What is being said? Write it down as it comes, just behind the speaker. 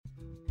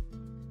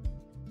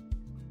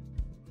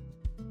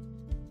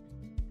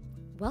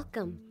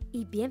Welcome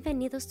y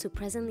bienvenidos to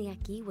Presently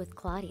Aquí with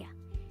Claudia,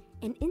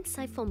 an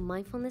insightful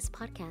mindfulness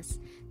podcast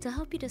to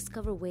help you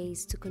discover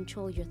ways to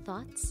control your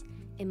thoughts,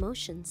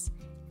 emotions,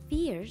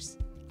 fears,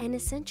 and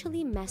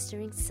essentially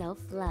mastering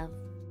self-love.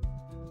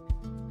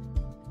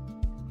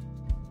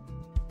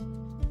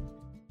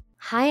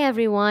 Hi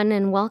everyone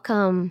and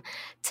welcome.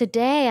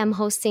 Today I'm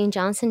hosting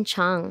Johnson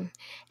Chang,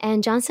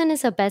 and Johnson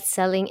is a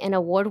best-selling and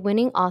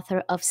award-winning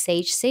author of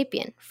Sage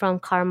Sapien, From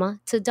Karma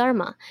to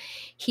Dharma.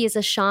 He is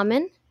a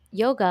shaman,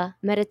 yoga,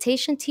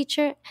 meditation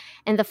teacher,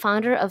 and the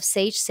founder of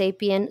Sage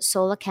Sapien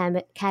Soul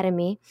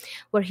Academy,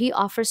 where he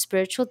offers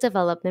spiritual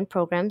development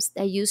programs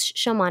that use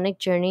shamanic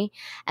journey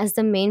as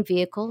the main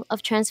vehicle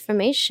of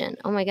transformation.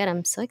 Oh my God,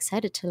 I'm so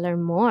excited to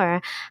learn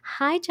more.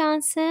 Hi,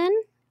 Johnson.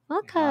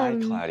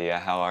 Welcome. Hi, Claudia.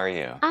 How are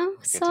you? I'm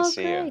Good so to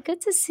see great. you.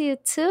 Good to see you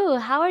too.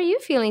 How are you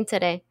feeling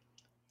today?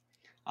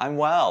 I'm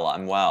well.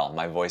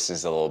 My voice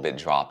is a little bit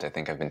dropped. I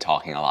think I've been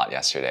talking a lot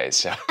yesterday,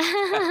 so.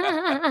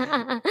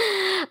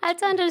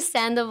 That's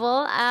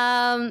understandable.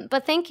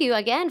 But thank you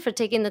again for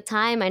taking the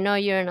time. I know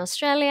you're in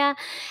Australia,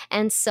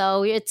 and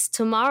so it's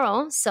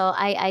tomorrow. So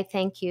I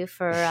thank you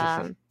for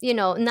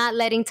not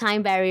letting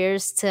time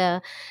barriers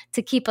to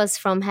keep us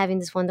from having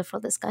this wonderful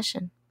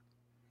discussion.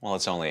 Well,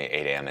 it's only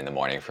 8 a.m. in the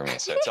morning for me,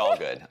 so it's all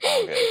good.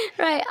 All good.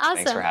 Right. Awesome.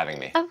 Thanks for having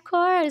me. Of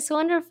course.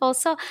 Wonderful.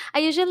 So I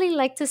usually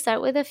like to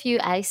start with a few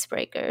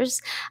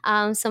icebreakers.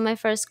 So my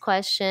first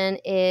question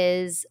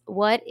is,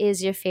 what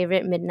is your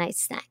favorite midnight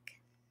snack?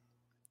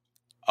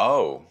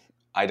 Oh,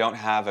 I don't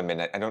have a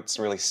midnight. I don't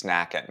really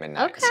snack at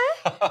midnight. Okay.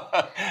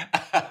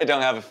 I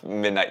don't have a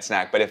midnight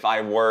snack, but if I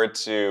were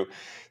to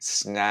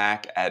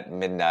snack at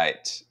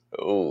midnight,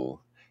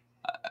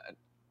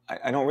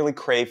 I don't really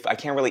crave. I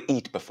can't really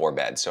eat before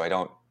bed, so I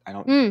don't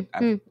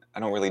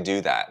really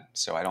do that.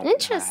 So I don't know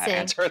how to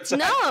answer it.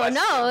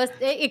 No.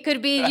 It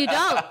could be you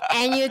don't,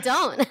 and you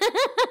don't.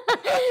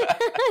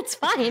 It's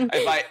fine.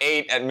 If I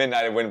ate at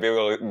midnight, I wouldn't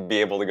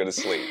be able to go to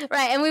sleep.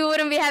 Right, and we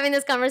wouldn't be having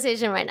this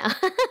conversation right now.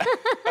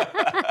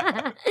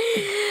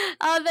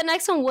 The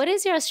next one, what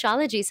is your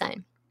astrology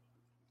sign?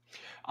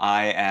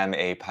 I am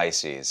a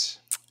Pisces.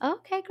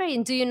 Okay, great.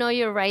 And do you know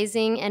your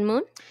rising and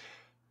moon?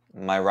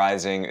 My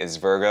rising is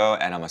Virgo,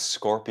 and I'm a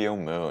Scorpio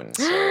moon.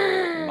 So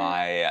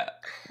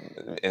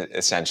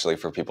essentially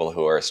for people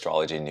who are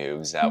astrology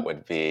noobs, that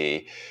would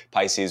be,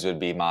 Pisces would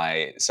be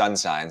my sun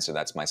sign, so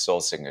that's my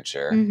soul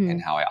signature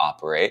and how I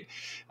operate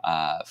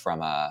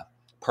from a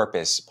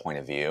purpose point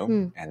of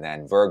view. And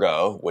then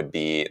Virgo would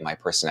be my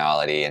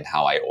personality and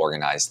how I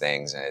organize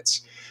things, and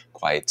it's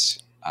quite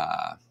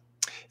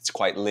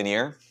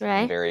linear,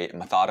 right? Very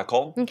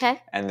methodical.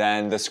 Okay. And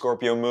then the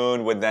Scorpio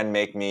moon would then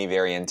make me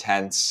very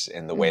intense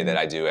in the way that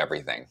I do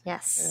everything.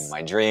 Yes. In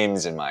my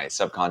dreams, in my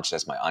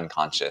subconscious, my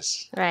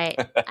unconscious. Right.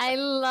 I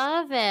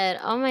love it.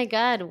 Oh my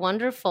God.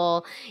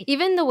 Wonderful.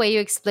 Even the way you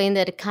explained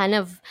it,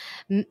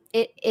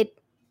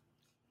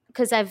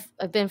 because I've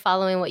been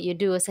following what you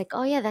do. It's like,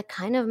 oh yeah, that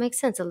kind of makes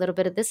sense. A little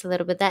bit of this, a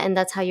little bit of that. And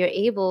that's how you're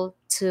able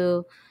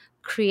to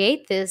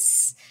create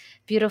this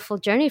beautiful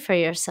journey for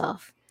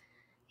yourself.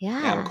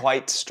 Yeah, I'm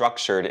quite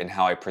structured in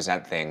how I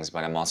present things,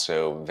 but I'm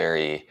also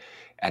very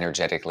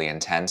energetically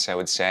intense, I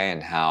would say,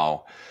 in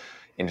how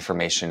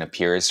information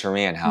appears for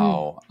me and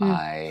how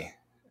I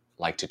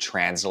like to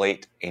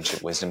translate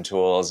ancient wisdom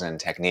tools and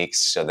techniques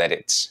so that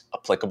it's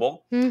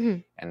applicable.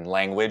 And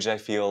language, I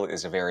feel,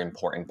 is a very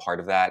important part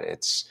of that.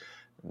 It's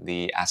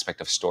the aspect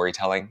of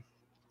storytelling,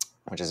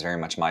 which is very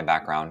much my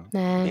background,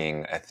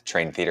 being a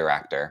trained theater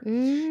actor.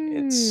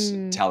 It's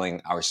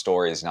telling our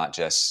stories, not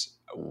just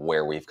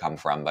where we've come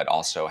from, but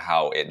also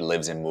how it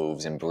lives and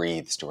moves and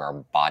breathes through our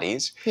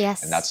bodies.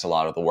 Yes. And that's a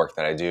lot of the work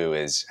that I do,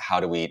 is how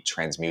do we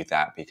transmute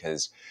that?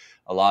 Because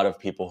a lot of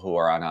people who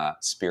are on a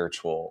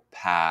spiritual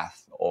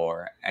path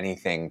or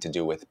anything to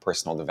do with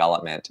personal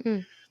development,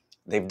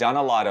 they've done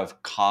a lot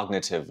of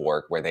cognitive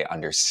work where they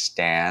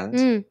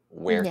understand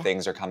where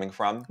things are coming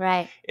from.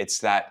 Right. It's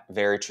that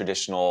very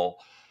traditional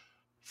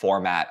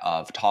format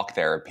of talk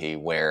therapy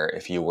where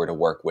if you were to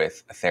work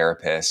with a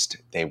therapist,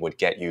 they would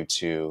get you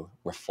to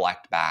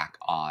reflect back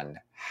on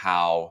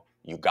how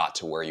you got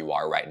to where you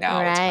are right now.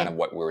 Right. It's kind of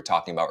what we were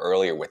talking about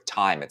earlier with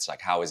time. It's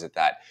like, how is it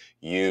that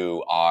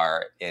you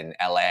are in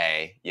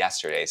LA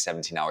yesterday,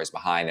 17 hours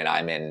behind, and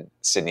I'm in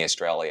Sydney,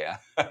 Australia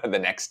the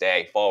next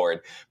day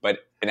forward? But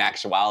in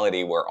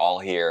actuality, we're all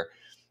here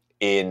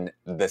in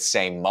the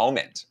same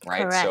moment,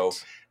 right? Correct. So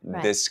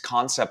this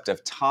concept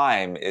of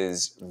time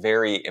is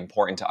very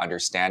important to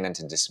understand and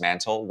to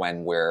dismantle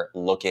when we're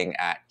looking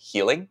at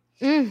healing,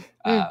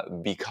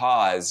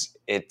 because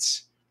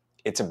it's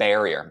a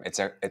barrier. It's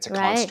a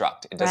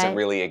construct. It doesn't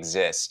really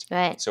exist.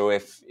 Right. So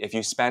if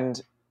you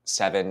spend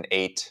 7,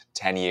 8,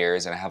 10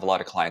 years, and I have a lot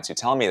of clients who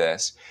tell me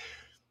this,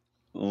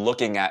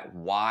 looking at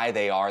why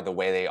they are the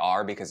way they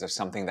are because of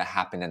something that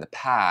happened in the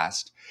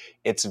past,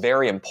 it's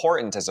very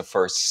important as a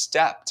first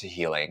step to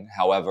healing.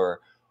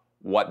 However,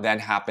 what then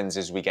happens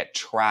is we get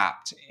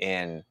trapped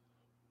in,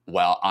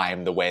 well, I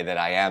am the way that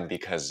I am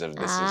because of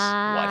this is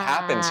what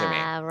happened to me.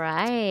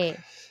 Right.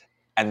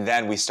 And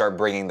then we start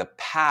bringing the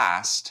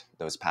past,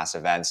 those past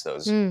events,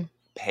 those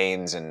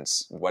pains and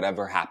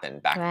whatever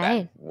happened back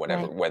then,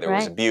 whether it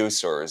was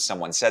abuse or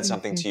someone said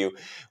something to you,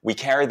 we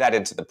carry that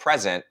into the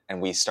present and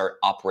we start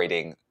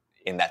operating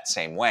in that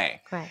same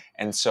way. Right.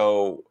 And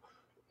so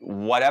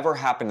whatever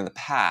happened in the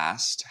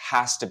past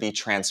has to be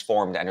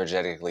transformed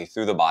energetically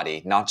through the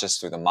body, not just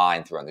through the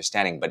mind, through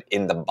understanding, but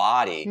in the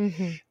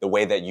body, the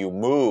way that you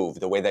move,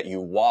 the way that you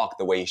walk,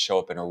 the way you show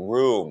up in a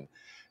room,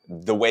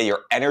 the way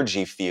your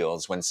energy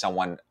feels when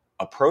someone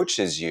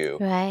approaches you,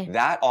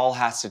 that all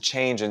has to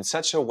change in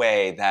such a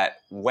way that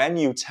when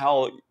you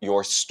tell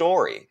your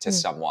story to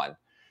someone,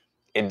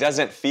 it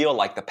doesn't feel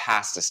like the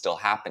past is still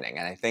happening.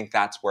 And I think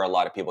that's where a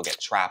lot of people get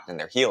trapped in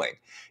their healing,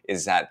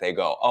 is that they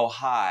go, oh,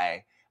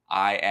 hi,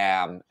 I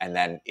am, and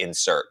then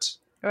insert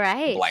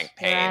blank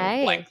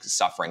pain, blank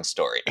suffering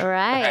story.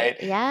 Right.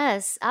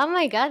 Yes. Oh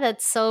my God,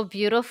 that's so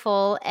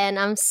beautiful. And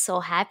I'm so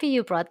happy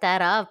you brought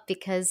that up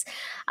because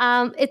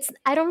I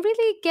don't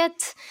really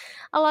get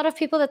a lot of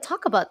people that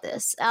talk about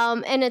this.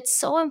 And it's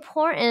so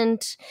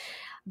important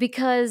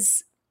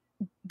because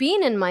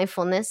being in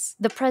mindfulness,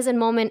 the present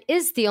moment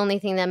is the only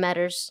thing that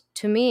matters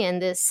to me in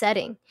this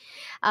setting.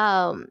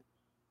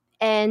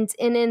 And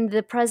in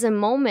the present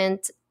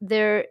moment,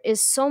 there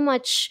is so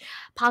much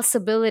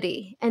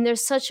possibility, and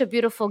there's such a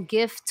beautiful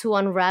gift to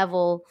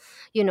unravel,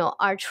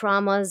 our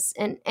traumas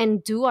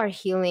and do our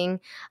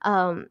healing,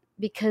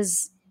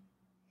 because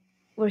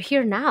we're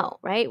here now,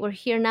 right? We're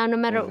here now, no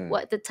matter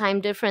what the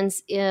time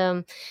difference,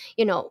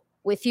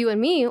 with you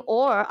and me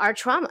or our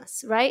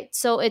traumas, right?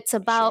 So it's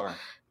about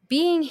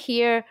being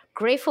here,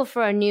 grateful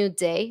for a new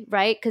day,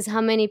 right? Because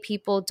how many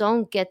people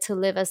don't get to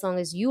live as long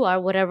as you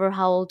are, whatever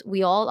how old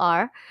we all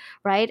are,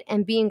 right?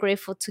 And being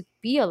grateful to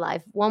be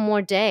alive one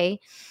more day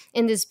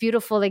in this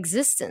beautiful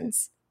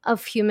existence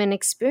of human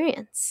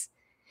experience.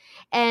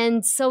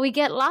 And so we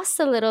get lost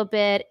a little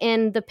bit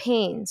in the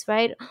pains,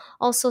 right?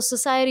 Also,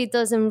 society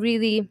doesn't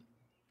really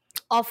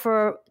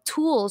offer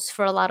tools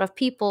for a lot of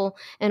people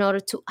in order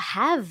to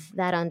have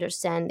that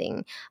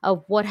understanding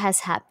of what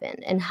has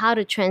happened and how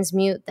to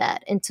transmute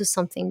that into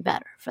something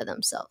better for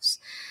themselves.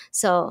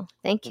 So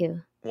thank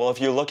you. Well,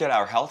 if you look at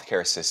our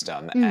healthcare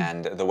system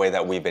and the way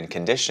that we've been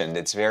conditioned,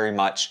 it's very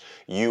much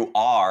you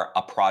are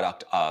a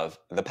product of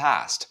the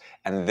past.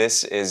 And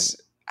this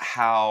is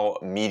how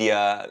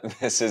media,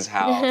 this is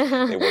how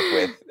they work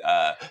with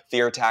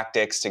fear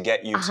tactics to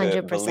get you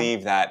to 100%.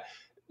 believe that,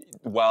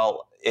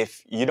 well,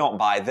 if you don't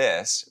buy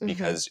this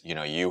because,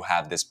 you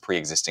have this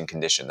pre-existing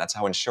condition, that's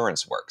how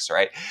insurance works,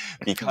 right?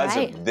 Because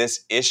of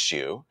this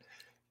issue,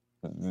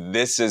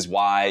 this is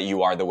why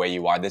you are the way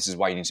you are. This is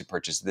why you need to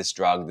purchase this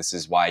drug. This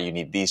is why you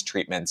need these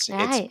treatments.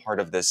 It's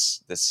part of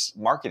this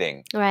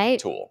marketing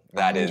tool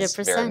that 100%. Is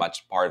very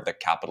much part of the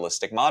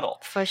capitalistic model.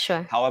 For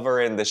sure.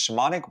 However, in the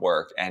shamanic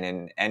work and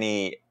in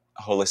any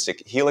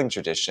holistic healing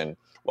tradition,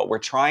 what we're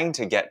trying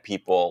to get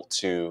people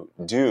to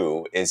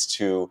do is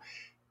to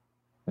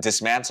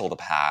dismantle the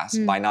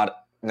past by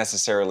not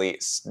necessarily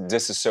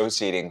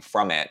disassociating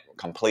from it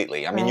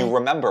completely. I mean, you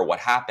remember what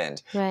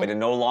happened, but it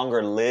no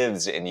longer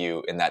lives in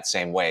you in that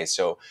same way.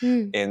 So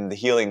in the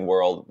healing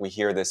world, we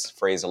hear this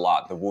phrase a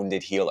lot, the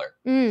wounded healer.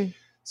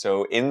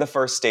 So in the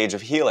first stage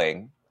of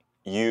healing,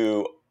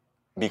 you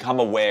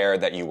become aware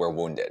that you were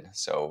wounded.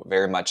 So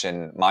very much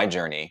in my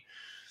journey,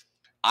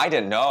 I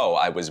didn't know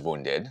I was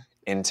wounded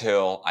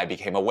until I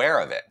became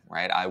aware of it,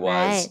 right? I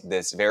was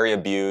this very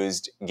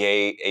abused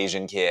gay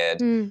Asian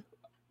kid,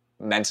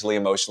 mentally,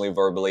 emotionally,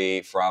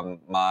 verbally, from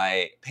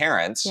my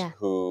parents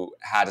who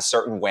had a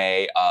certain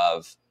way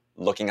of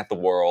looking at the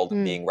world,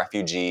 being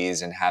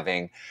refugees and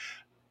having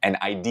an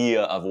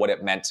idea of what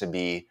it meant to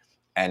be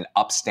an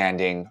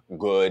upstanding,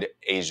 good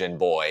Asian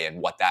boy and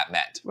what that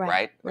meant,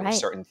 right? There were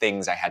certain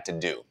things I had to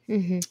do.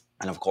 And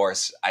of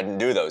course, I didn't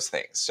do those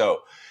things.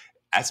 So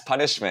as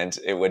punishment,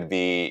 it would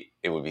be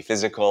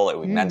physical, it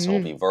would be mental, it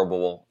would be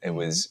verbal. It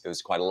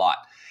was quite a lot.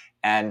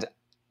 And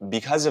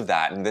because of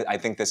that, and I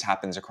think this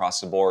happens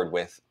across the board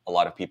with a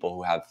lot of people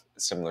who have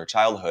similar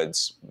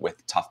childhoods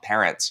with tough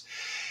parents,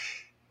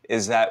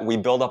 is that we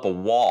build up a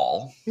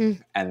wall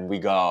and we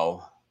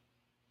go,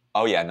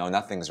 oh yeah, no,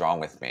 nothing's wrong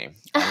with me.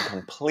 I'm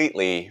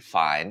completely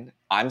fine.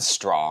 I'm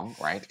strong,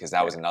 right? Because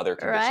that was another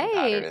conditioning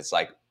pattern. It's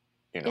like,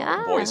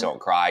 boys don't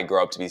cry,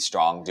 grow up to be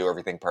strong, do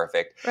everything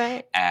perfect,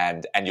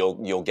 and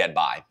you'll get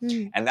by.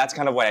 And that's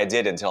kind of what I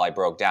did until I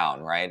broke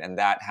down, right? And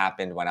that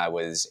happened when I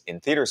was in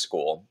theater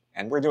school.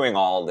 And we're doing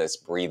all this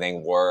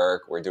breathing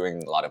work. We're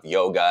doing a lot of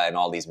yoga and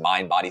all these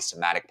mind-body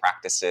somatic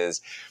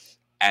practices.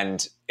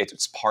 And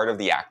it's part of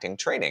the acting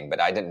training. But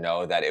I didn't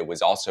know that it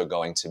was also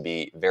going to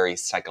be very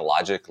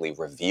psychologically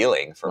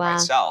revealing for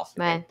myself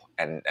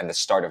and the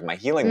start of my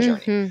healing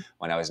journey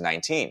when I was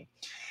 19.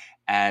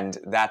 And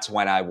that's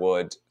when I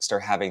would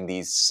start having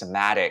these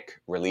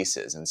somatic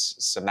releases. And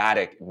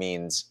somatic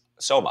means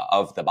soma,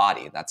 of the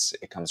body.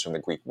 It comes from the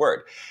Greek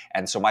word.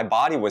 And so my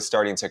body was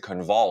starting to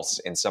convulse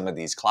in some of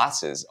these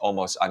classes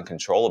almost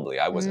uncontrollably.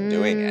 I wasn't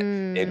doing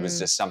it. It was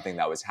just something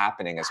that was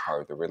happening as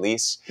part of the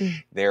release.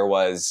 There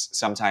was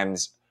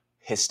sometimes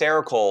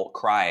hysterical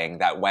crying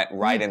that went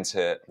right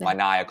into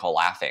maniacal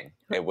laughing.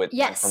 It went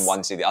from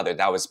one to the other.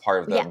 That was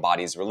part of the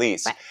body's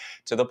release,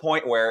 to the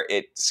point where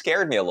it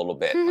scared me a little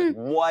bit. Like,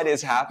 what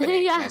is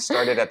happening? And I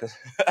started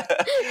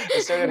I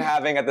started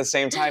having at the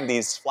same time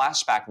these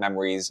flashback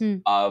memories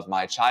of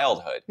my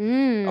childhood,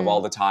 of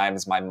all the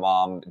times my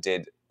mom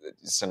did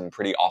some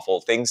pretty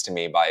awful things to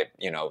me by,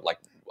 like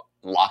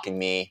locking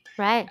me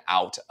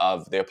out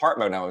of the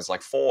apartment when I was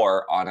like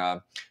 4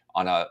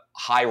 on a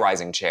high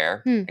rising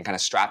chair and kind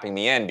of strapping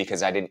me in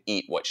because I didn't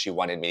eat what she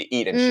wanted me to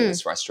eat, and she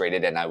was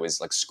frustrated, and I was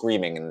like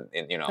screaming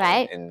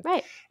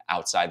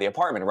outside the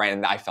apartment,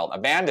 and I felt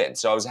abandoned.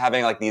 So I was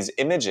having like these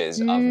images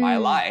of my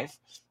life,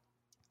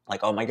 like,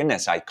 oh my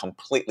goodness, I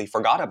completely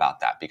forgot about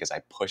that because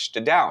I pushed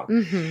it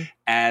down.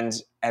 And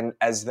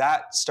as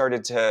that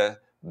started to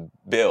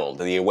build,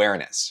 the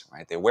awareness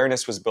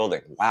was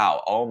building.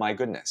 Wow, oh my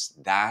goodness,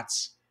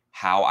 that's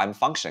how I'm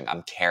functioning.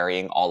 I'm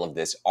carrying all of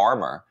this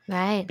armor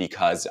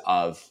because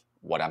of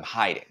what I'm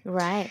hiding.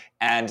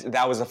 And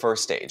that was the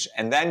first stage.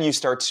 And then you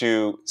start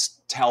to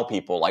tell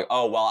people like,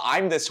 oh, well,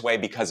 I'm this way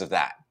because of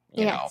that.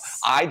 You know,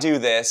 I do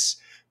this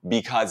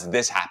because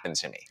this happened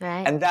to me.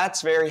 And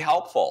that's very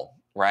helpful,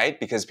 right?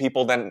 Because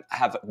people then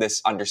have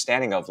this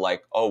understanding of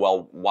like, oh,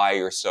 well, why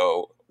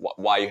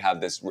you have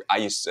this. I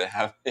used to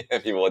have,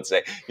 people would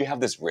say, you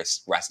have this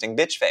resting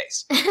bitch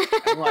face.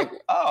 I'm like,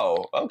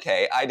 oh,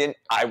 okay.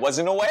 I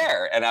wasn't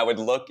aware. And I would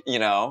look,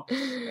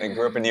 I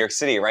grew up in New York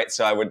City, right?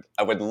 So I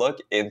would look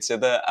into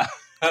the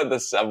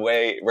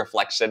subway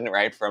reflection,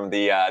 right, from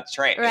the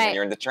train. And when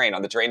you're in the train,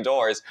 on the train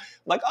doors,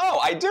 I'm like, oh,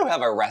 I do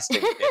have a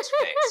resting bitch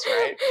face,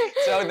 right?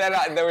 So then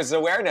there was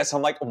awareness.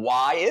 I'm like,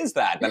 why is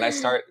that? Then I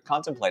start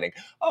contemplating,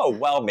 oh,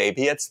 well,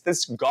 maybe it's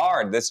this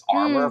guard, this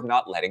armor of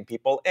not letting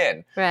people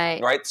in.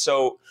 Right?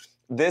 So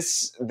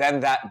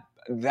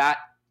that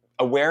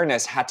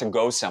awareness had to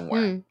go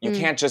somewhere. You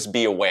can't just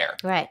be aware.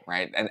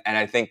 Right? And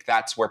I think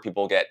that's where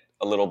people get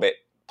a little bit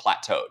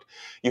plateaued.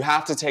 You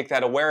have to take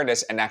that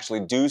awareness and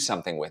actually do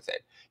something with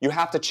it. You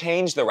have to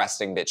change the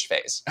resting bitch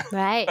face.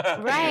 Right?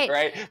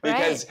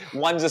 Because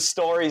once the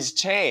stories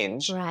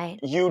change,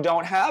 you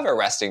don't have a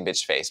resting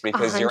bitch face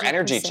because 100%. Your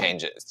energy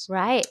changes.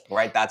 Right?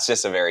 That's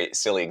just a very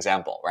silly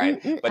example, right?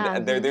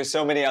 But there's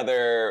so many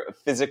other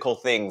physical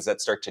things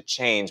that start to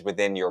change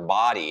within your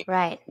body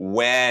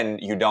when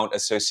you don't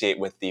associate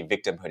with the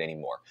victimhood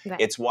anymore.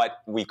 It's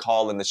what we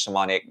call in the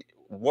shamanic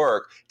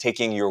work,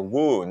 taking your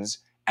wounds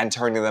and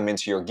turning them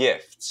into your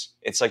gifts.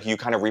 It's like you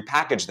kind of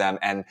repackage them,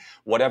 and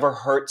whatever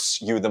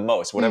hurts you the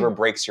most, whatever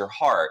breaks your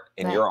heart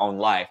in your own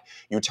life,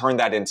 you turn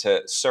that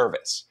into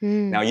service.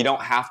 Now, you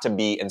don't have to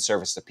be in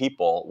service to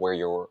people where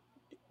you're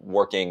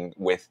working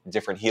with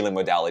different healing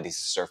modalities to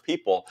serve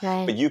people,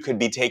 but you could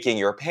be taking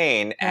your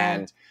pain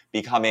and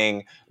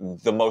becoming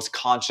the most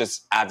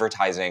conscious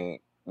advertising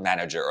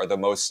manager or the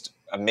most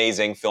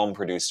amazing film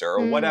producer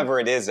or whatever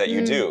it is that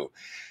you do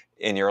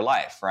in your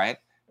life, right?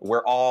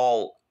 We're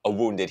all a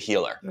wounded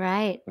healer.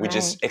 We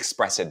just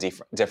express it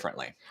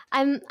differently.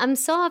 I'm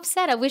so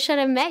upset. I wish I'd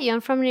have met you. I'm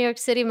from New York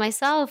City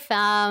myself.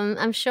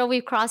 I'm sure we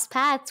crossed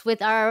paths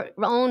with our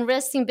own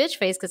resting bitch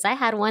face because I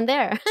had one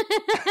there.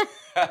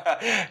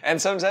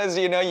 And sometimes,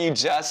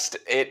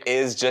 it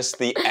is just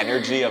the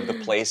energy of the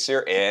place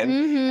you're in.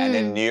 And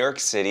in New York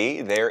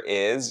City, there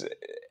is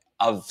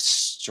a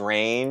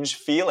strange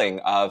feeling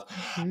of,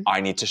 I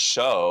need to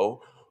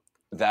show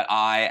that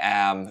I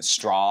am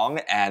strong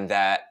and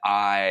that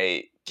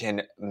I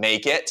can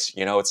make it.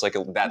 It's like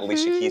that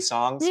Alicia Keys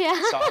song.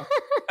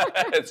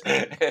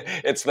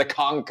 It's the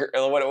conquer.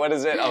 What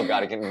is it? Oh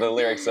God, the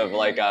lyrics of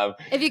like.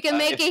 If you can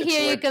make it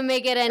here, you can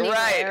make it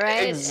anywhere.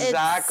 Right?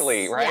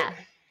 Exactly. Right. Yeah.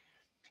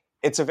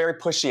 It's a very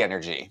pushy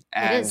energy,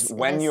 and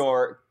when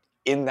you're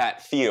in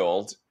that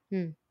field,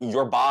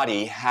 your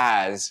body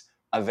has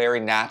a very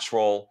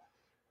natural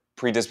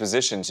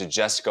predisposition to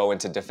just go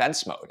into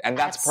defense mode, and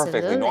that's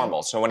perfectly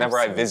normal. So whenever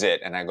I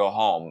visit and I go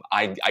home,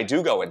 I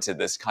do go into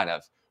this kind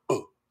of,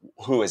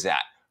 who is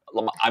that?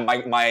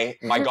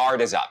 My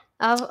guard is up.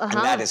 And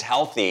that is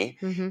healthy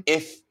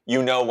if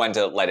you know when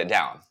to let it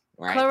down,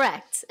 right?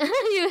 Correct.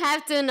 You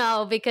have to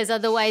know, because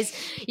otherwise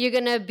you're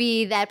going to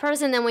be that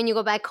person. Then when you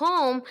go back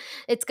home,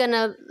 it's going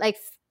to like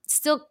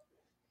still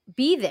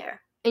be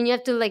there. And you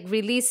have to like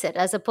release it,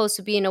 as opposed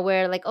to being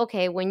aware, like,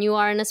 okay, when you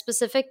are in a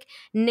specific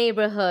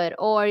neighborhood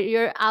or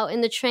you're out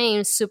in the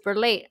train super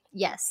late,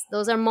 yes,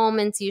 those are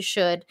moments you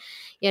should,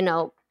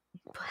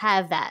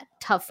 have that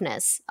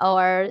toughness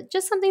or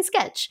just something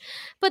sketch,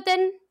 but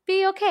then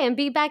be okay and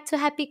be back to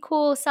happy,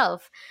 cool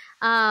self.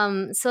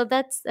 So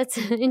that's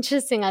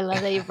interesting. I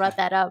love that you brought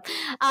that up.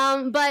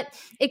 But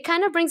it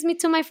kind of brings me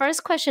to my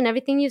first question,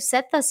 everything you've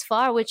said thus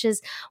far, which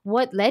is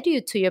what led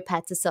you to your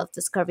path to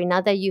self-discovery,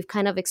 now that you've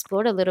kind of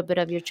explored a little bit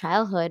of your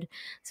childhood.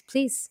 So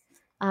please.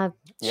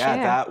 Yeah,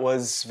 that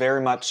was very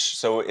much,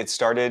 so it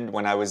started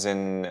when I was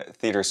in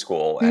theater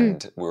school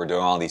and we were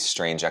doing all these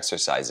strange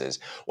exercises.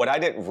 What I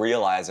didn't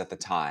realize at the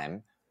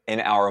time, in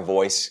our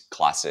voice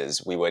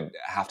classes, we would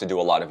have to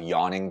do a lot of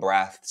yawning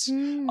breaths,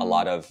 a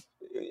lot of,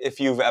 if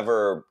you've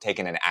ever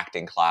taken an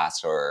acting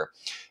class or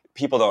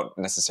people don't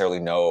necessarily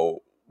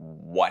know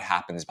what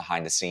happens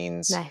behind the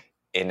scenes Right.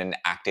 in an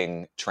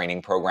acting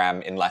training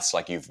program unless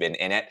like you've been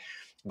in it.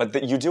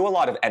 But you do a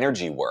lot of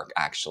energy work,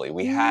 actually.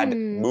 We had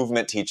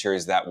movement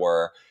teachers that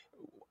were,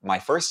 my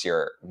first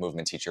year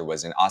movement teacher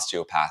was an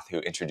osteopath who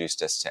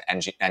introduced us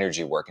to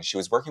energy work. And she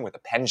was working with a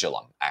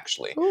pendulum,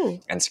 actually, Ooh.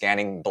 and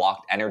scanning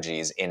blocked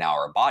energies in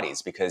our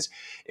bodies. Because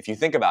if you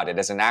think about it,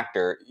 as an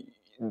actor,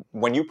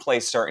 when you play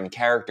certain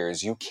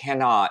characters, you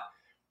cannot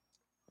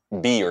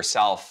be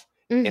yourself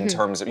in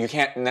terms of, you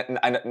can't,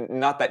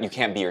 not that you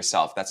can't be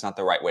yourself, that's not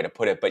the right way to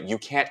put it, but you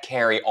can't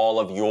carry all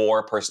of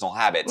your personal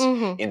habits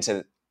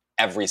into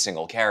every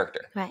single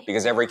character. Right.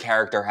 Because every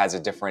character has a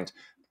different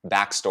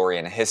backstory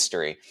and a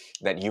history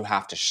that you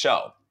have to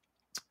show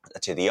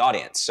to the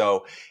audience.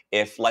 So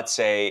if, let's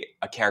say,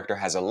 a character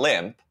has a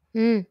limp,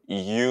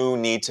 you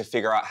need to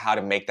figure out how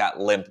to make that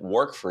limp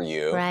work for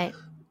you Right.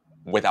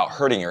 without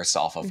hurting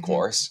yourself, of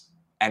course.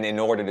 And in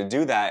order to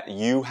do that,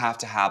 you have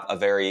to have a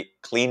very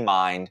clean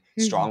mind,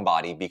 strong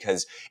body,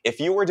 because if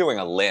you were doing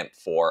a limp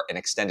for an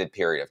extended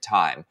period of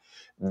time,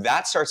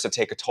 that starts to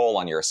take a toll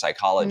on your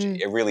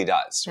psychology. It really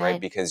does, right?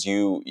 Because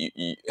you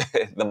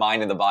the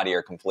mind and the body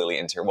are completely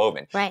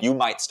interwoven. Right. You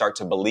might start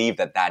to believe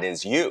that that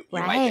is you. You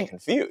might get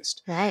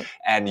confused. Right.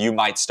 And you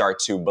might start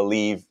to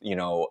believe,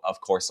 of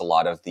course, a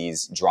lot of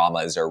these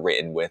dramas are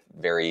written with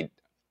very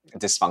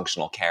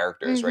dysfunctional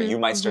characters, right? You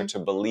might start to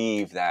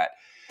believe that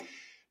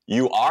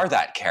you are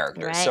that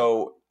character. Right.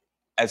 So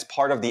as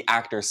part of the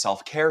actor's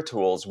self-care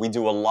tools, we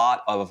do a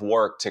lot of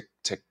work to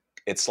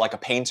it's like a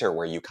painter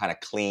where you kind of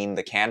clean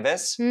the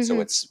canvas.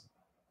 So it's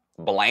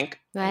blank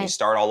and you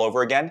start all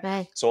over again.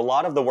 Right. So a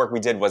lot of the work we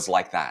did was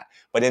like that.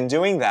 But in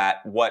doing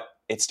that, what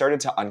it started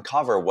to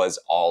uncover was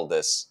all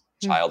this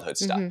childhood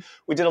stuff.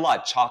 We did a lot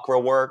of chakra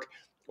work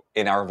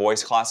in our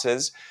voice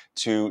classes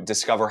to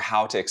discover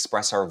how to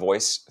express our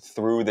voice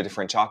through the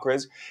different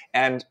chakras.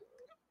 And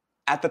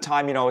at the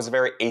time, I was a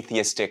very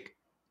atheistic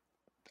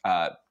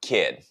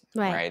kid,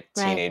 right?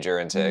 Teenager,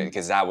 into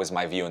because that was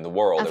my view in the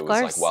world. It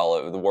was like,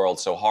 well, the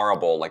world's so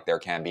horrible, like there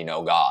can be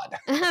no God,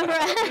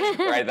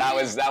 right? That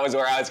was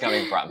where I was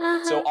coming from.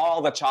 So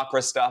all the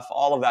chakra stuff,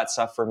 all of that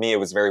stuff for me, it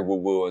was very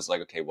woo-woo. I was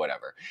like, okay,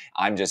 whatever.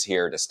 I'm just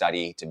here to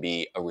study to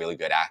be a really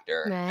good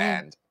actor,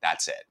 and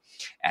that's it.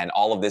 And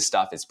all of this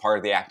stuff is part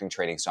of the acting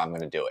training, so I'm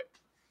going to do it.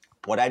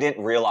 What I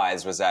didn't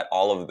realize was that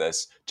all of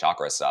this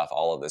chakra stuff,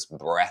 all of this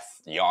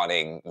breath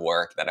yawning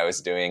work that I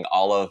was doing,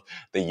 all of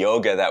the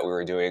yoga that we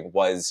were doing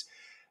was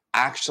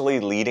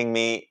actually leading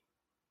me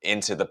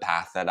into the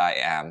path that I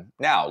am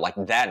now. Like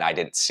then I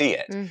didn't see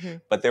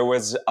it. But there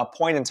was a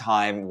point in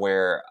time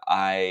where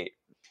I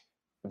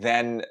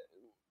then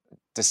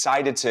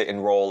decided to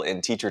enroll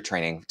in teacher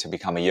training to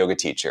become a yoga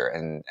teacher.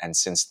 And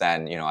since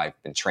then,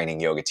 I've been training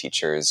yoga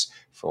teachers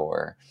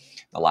for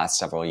the last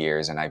several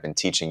years, and I've been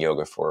teaching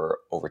yoga for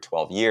over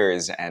 12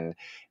 years. And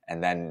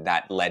then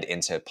that led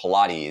into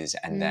Pilates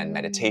and then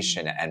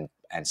meditation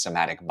and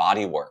somatic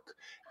body work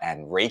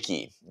and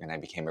Reiki. And I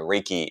became a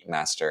Reiki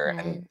master.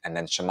 And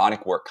then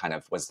shamanic work kind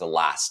of was the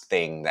last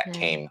thing that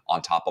came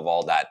on top of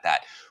all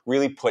that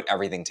really put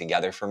everything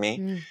together for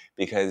me,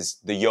 because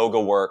the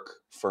yoga work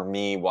for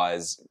me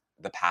was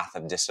the path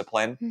of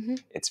discipline.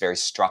 It's very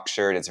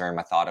structured. It's very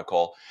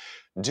methodical.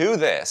 Do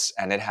this,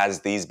 and it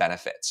has these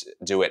benefits.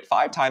 Do it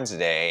 5 times a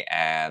day,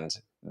 and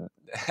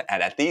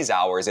at these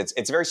hours,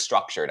 it's very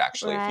structured,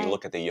 actually, if you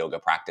look at the yoga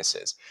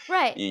practices.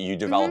 Right. You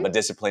develop a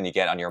discipline, you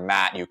get on your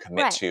mat, you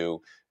commit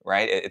to,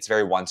 right? It's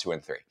very 1, 2,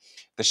 and 3.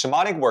 The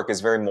shamanic work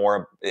is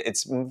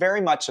it's very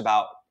much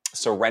about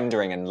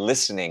surrendering and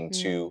listening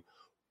to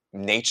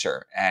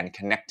nature and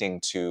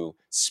connecting to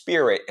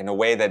spirit in a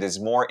way that is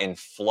more in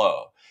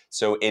flow.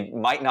 So it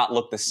might not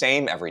look the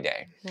same every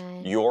day.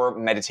 Your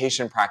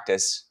meditation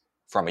practice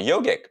from a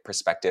yogic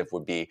perspective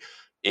would be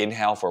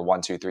inhale for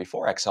 1, 2, 3,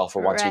 4, exhale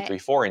for 1, 2, 3,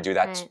 4, and do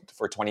that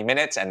for 20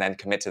 minutes, and then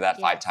commit to that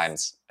 5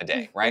 times a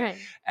day, right?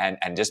 And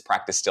just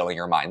practice stilling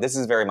your mind. This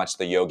is very much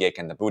the yogic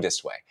and the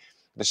Buddhist way.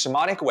 The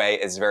shamanic way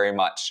is very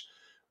much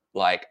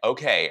like,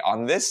 okay,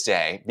 on this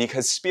day,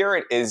 because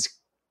spirit is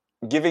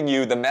giving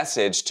you the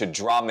message to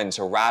drum and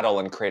to rattle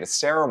and create a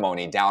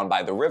ceremony down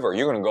by the river.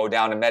 You're going to go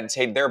down and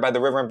meditate there by the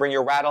river and bring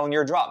your rattle and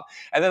your drum.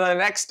 And then the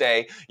next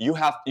day,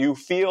 you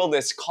feel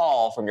this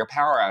call from your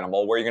power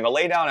animal where you're going to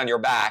lay down on your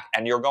back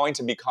and you're going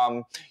to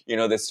become,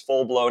 this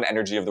full-blown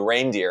energy of the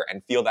reindeer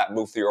and feel that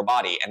move through your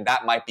body. And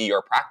that might be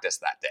your practice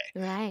that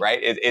day, right?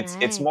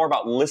 It's more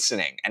about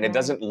listening, and it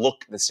doesn't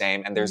look the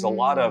same. And there's a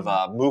lot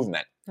of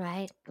movement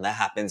that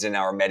happens in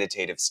our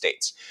meditative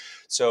states.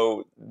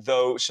 So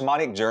though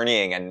shamanic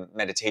journeying and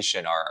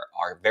meditation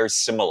are very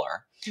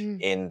similar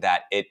in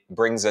that it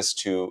brings us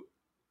to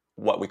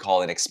what we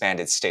call an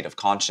expanded state of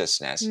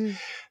consciousness,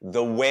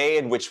 the way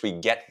in which we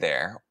get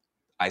there,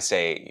 I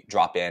say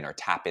drop in or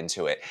tap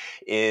into it,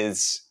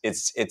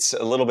 it's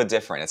a little bit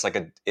different.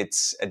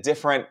 It's a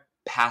different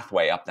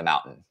pathway up the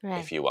mountain,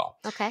 if you will.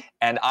 Okay.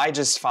 And I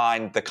just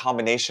find the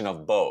combination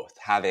of both,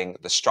 having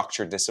the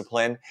structured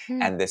discipline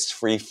and this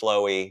free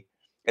flowy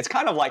it's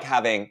kind of like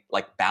having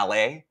like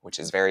ballet, which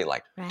is very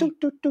like Right. doo,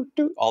 doo, doo,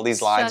 doo, all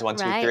these lines, 1,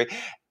 2, 3, Right.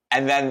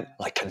 and then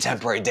like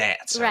contemporary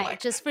dance, or Right. like,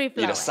 Just free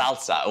you know, flowing.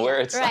 salsa, where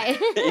it's Right.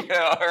 like, you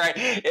know, right?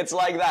 It's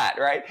like that,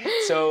 right?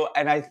 So,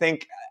 and I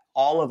think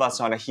all of us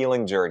on a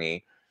healing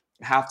journey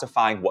have to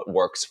find what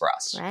works for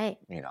us. Right.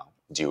 You know,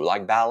 do you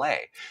like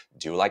ballet?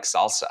 Do you like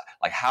salsa?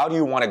 Like, how do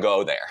you want to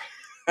go there?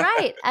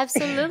 Right.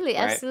 Absolutely.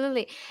 Right?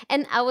 Absolutely.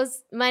 And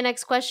my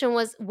next question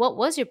was, what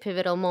was your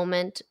pivotal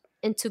moment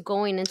into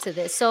going into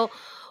this? So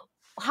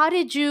how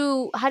did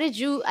you,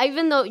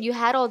 even though you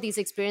had all these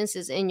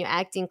experiences in your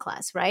acting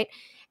class, right?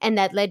 And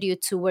that led you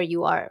to where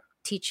you are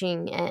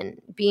teaching and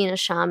being a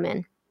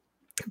shaman.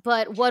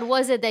 But what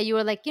was it that you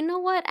were like, you know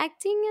what,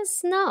 acting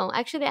is no,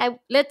 actually,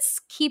 let's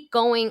keep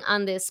going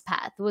on this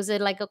path? Was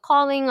it like a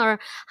calling, or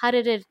how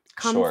did it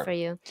come for Sure.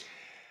 you?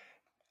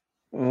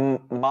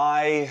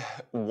 My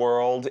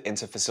world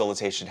into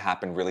facilitation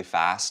happened really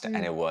fast,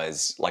 and it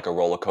was like a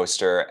roller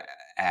coaster.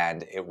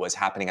 And it was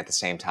happening at the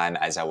same time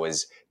as I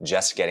was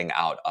just getting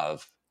out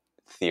of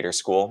theater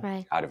school,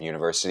 Right. out of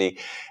university.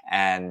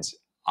 And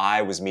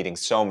I was meeting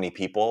so many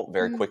people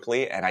very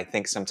quickly. And I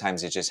think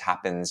sometimes it just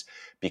happens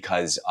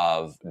because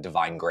of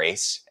divine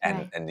grace,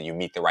 Right. and you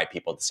meet the right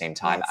people at the same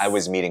time. Yes. I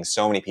was meeting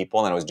so many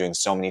people, and I was doing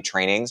so many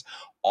trainings,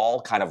 all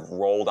kind of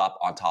rolled up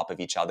on top of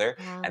each other.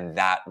 Wow. And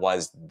that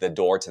was the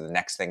door to the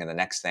next thing and the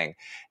next thing.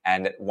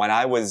 And when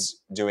I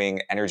was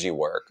doing energy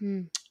work,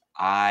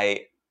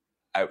 I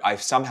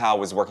somehow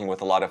was working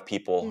with a lot of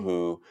people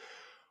who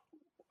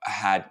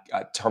had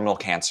terminal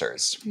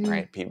cancers,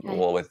 right?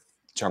 People with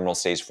terminal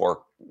stage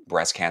 4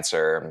 breast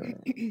cancer,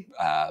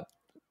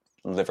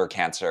 liver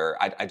cancer.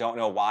 I don't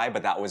know why,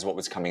 but that was what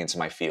was coming into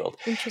my field.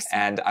 Interesting.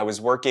 And I was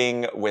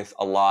working with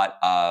a lot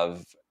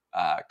of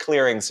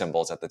clearing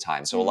symbols at the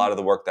time. So a lot of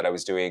the work that I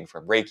was doing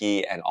from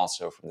Reiki and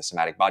also from the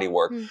somatic body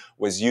work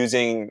was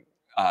using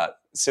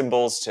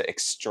symbols to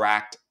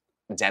extract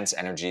dense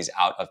energies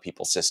out of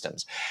people's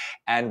systems.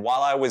 And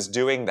while I was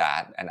doing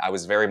that, and I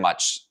was very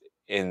much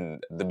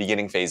in the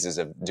beginning phases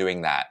of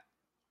doing that,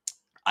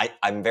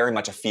 I'm very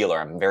much a feeler.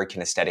 I'm very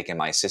kinesthetic in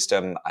my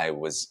system. I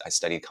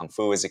studied Kung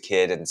Fu as a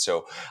kid. And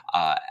so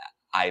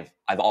I've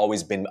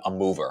always been a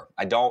mover.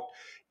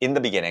 In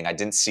the beginning, I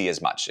didn't see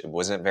as much. It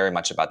wasn't very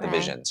much about the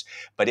visions.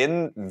 But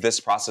in this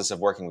process of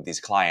working with these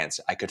clients,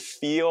 I could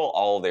feel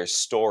all their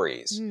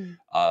stories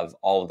of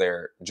all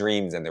their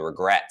dreams and their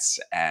regrets,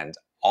 and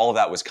all of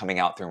that was coming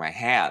out through my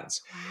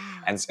hands.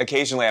 Wow. And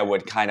occasionally I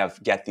would kind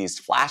of get these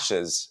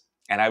flashes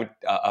and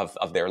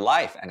of their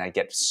life, and I'd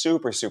get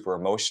super, super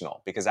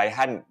emotional because I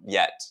hadn't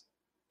yet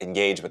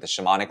engaged with the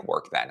shamanic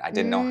work then. I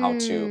didn't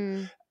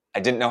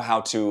know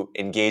how to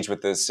engage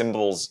with the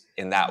symbols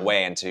in that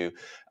way and to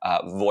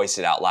voice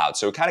it out loud.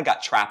 So it kind of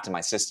got trapped in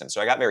my system.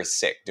 So I got very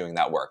sick doing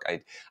that work.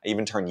 I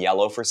even turned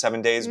yellow for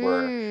 7 days,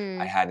 where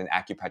I had an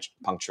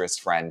acupuncturist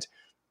friend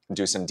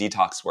do some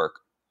detox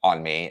work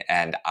on me,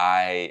 and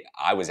I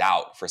was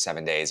out for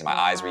 7 days. My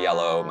eyes were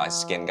yellow, my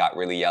skin got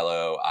really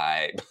yellow.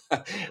 I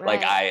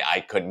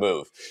couldn't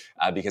move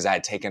because I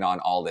had taken on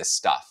all this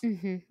stuff.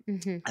 And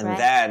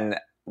then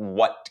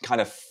what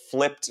kind of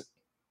flipped,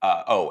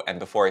 and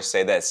before I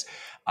say this,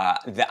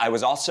 I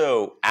was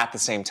also at the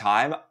same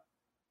time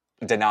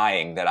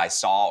denying that I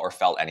saw or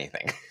felt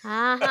anything.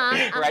 Right?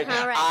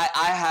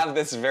 I have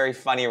this very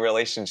funny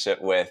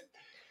relationship with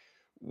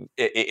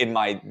in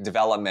my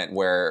development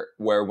where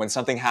when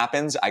something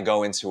happens, I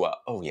go into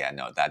oh yeah,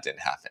 no, that didn't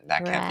happen.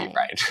 That can't be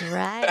right.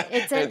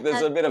 Right.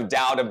 There's a bit of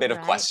doubt, a bit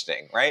of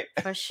questioning, right?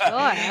 For sure.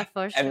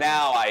 For sure. And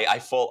now I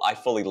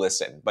fully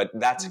listen, but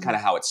that's kind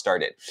of how it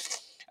started.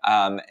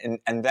 And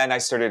then I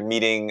started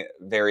meeting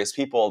various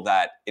people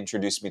that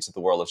introduced me to the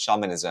world of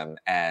shamanism.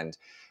 And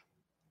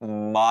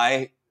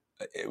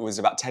it was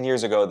about 10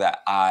 years ago that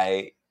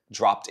I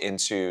dropped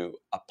into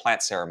a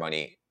plant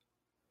ceremony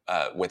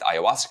with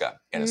ayahuasca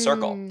in a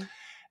circle.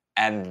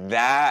 And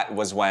that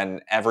was when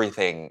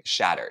everything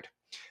shattered.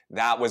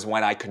 That was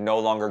when I could no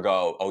longer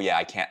go, oh yeah,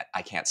 I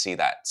can't see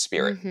that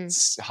spirit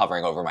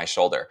hovering over my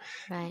shoulder.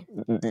 Right.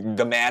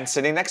 The man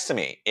sitting next to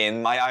me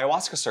in my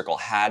ayahuasca circle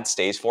had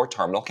stage 4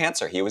 terminal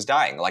cancer. He was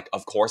dying. Like,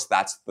 of course,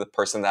 that's the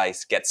person that I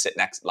sit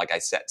next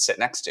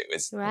to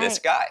is this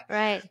guy.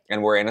 Right.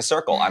 And we're in a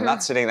circle. I'm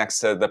not sitting next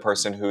to the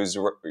person who's,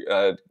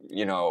 a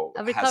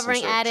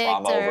recovering addict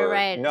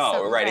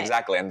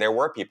exactly. And there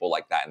were people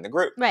like that in the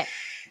group. Right.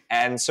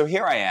 And so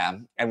here I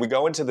am, and we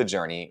go into the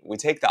journey. We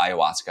take the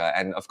ayahuasca,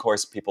 and of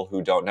course, people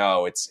who don't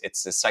know, it's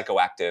a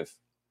psychoactive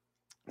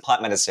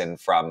plant medicine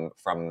from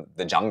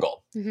the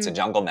jungle. It's a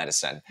jungle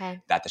medicine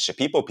that the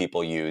Shipibo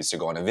people use to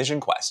go on a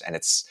vision quest, and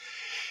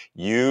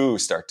you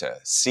start to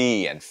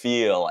see and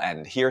feel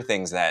and hear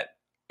things that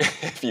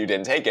if you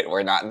didn't take it,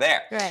 were not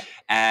there. Right.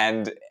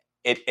 And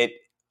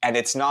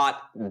it's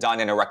not done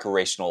in a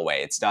recreational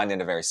way. It's done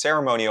in a very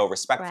ceremonial,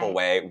 respectful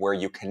way where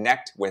you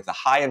connect with a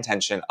high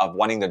intention of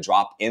wanting to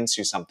drop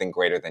into something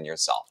greater than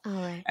yourself. All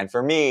right. And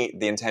for me,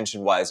 the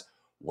intention was,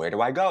 where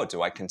do I go?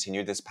 Do I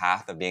continue this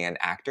path of being an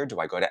actor? Do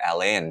I go to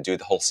LA and do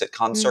the whole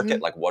sitcom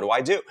circuit? Like, what do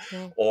I do?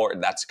 Right. Or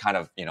that's kind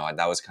of,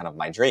 that was kind of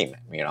my dream.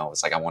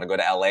 It's like, I want to go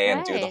to LA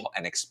and do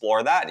and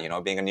explore that.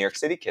 Being a New York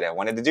City kid, I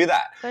wanted to do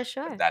that. For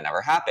sure. But that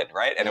never happened,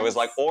 right? And it was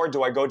like, or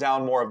do I go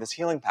down more of this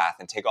healing path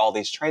and take all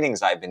these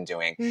trainings I've been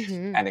doing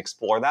and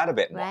explore that a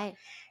bit more? Right.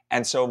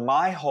 And so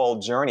my whole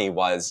journey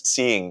was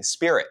seeing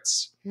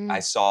spirits. I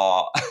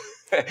saw...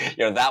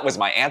 that was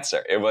my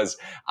answer. It was,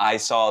 I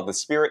saw the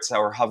spirits that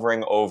were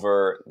hovering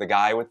over the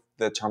guy with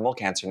the terminal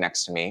cancer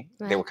next to me.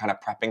 Right. They were kind of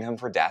prepping him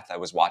for death. I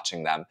was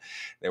watching them.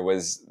 There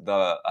was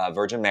the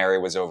Virgin Mary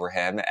was over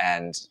him,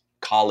 and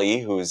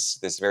Kali, who's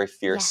this very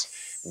fierce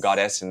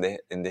goddess in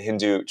the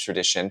Hindu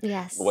tradition,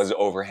 was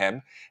over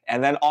him.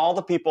 And then all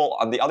the people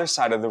on the other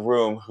side of the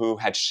room who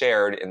had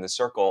shared in the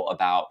circle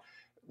about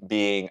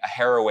being a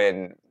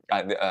heroin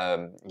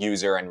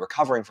user and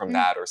recovering from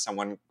that, or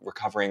someone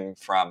recovering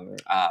from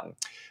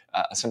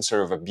some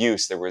sort of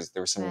abuse. There was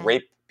some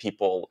rape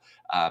people,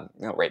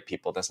 not rape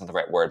people, that's not the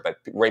right word, but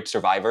rape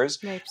survivors,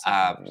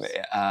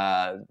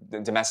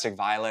 domestic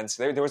violence.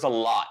 There was a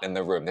lot in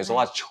the room. There's a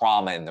lot of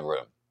trauma in the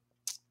room.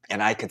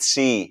 And I could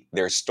see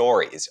their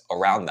stories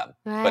around them.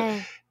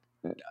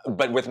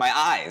 But with my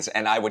eyes,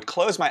 and I would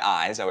close my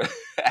eyes. I would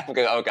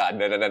go, oh God,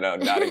 no,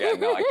 not again.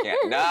 No, I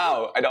can't.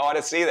 No, I don't want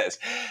to see this.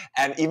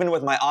 And even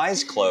with my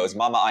eyes closed,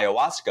 Mama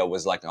Ayahuasca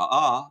was like,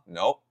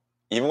 nope.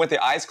 Even with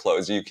the eyes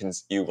closed,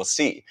 you will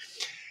see.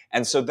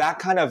 And so that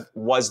kind of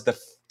was the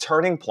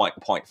turning point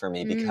for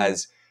me,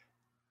 because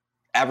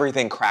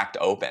everything cracked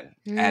open.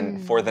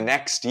 And for the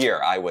next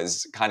year, I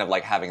was kind of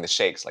like having the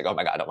shakes, like, oh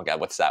my God,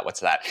 what's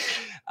that?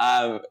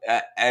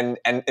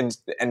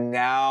 And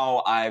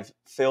now I've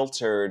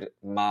filtered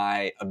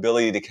my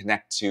ability to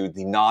connect to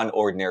the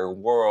non-ordinary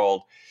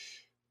world,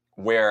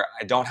 where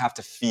I don't have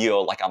to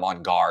feel like I'm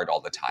on guard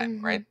all the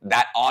time, right?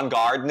 That on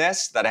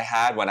guardness that I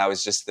had when I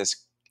was just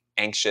this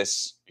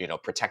anxious,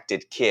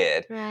 protected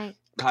kid,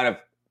 kind of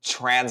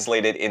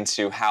translated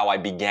into how I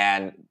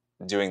began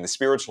doing the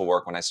spiritual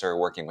work when I started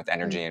working with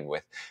energy and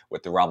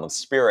with the realm of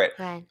spirit,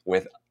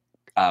 with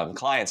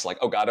clients. Like,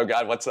 oh God,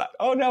 what's that?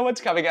 Oh no,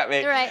 what's coming at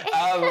me? Right.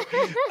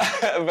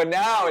 But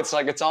now it's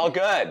like, it's all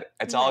good.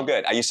 It's all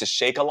good. I used to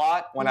shake a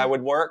lot when I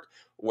would work,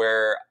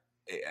 where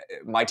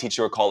my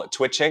teacher would call it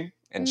twitching.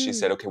 And she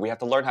said, okay, we have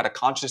to learn how to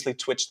consciously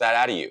twitch that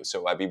out of you.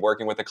 So I'd be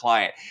working with a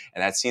client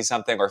and I'd see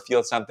something or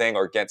feel something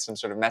or get some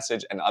sort of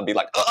message, and I'd be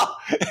like, oh,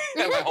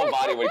 and my whole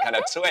body would kind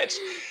of twitch.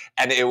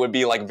 And it would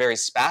be like very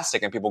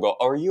spastic, and people go,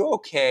 oh, are you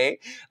okay?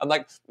 I'm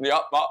like, yeah,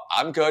 well,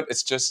 I'm good.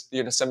 It's just,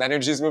 some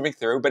energy is moving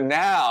through. But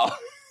now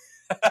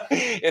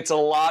it's a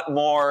lot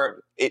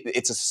more,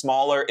 it's a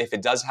smaller, if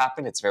it does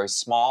happen, it's very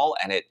small,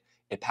 and it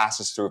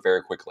passes through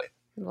very quickly.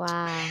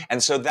 Wow.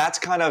 And so that's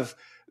kind of,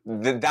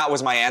 that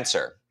was my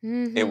answer.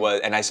 It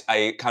was, and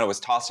I kind of was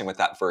tossing with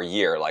that for a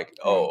year, like,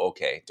 oh,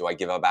 okay, do I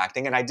give up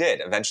acting? And I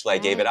did. Eventually I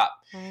gave it up.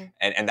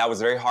 And that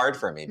was very hard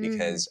for me,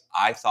 because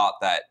I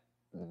thought that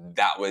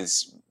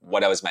was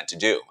what I was meant to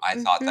do. I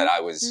thought that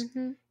that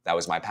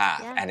was my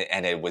path.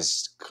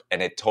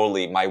 And it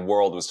totally, my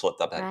world was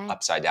flipped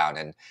upside down.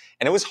 And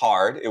it was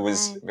hard. It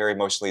was very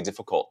emotionally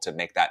difficult to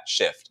make that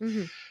shift.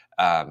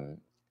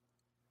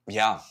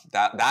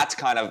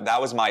 That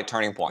was my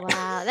turning point.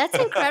 Wow, that's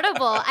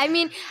incredible. I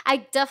mean,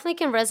 I definitely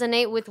can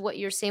resonate with what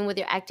you're saying with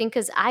your acting,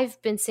 because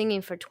I've been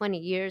singing for 20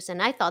 years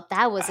and I thought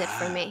that was it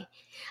for me.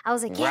 I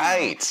was like,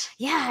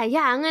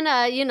 I'm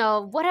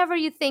gonna, whatever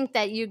you think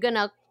that you're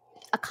gonna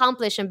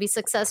accomplish and be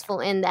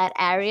successful in that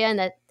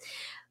area,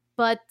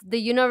 but the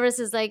universe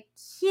is like,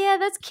 yeah,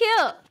 that's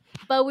cute,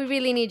 but we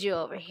really need you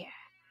over here.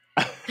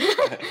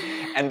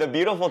 And the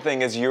beautiful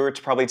thing is, you're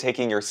probably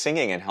taking your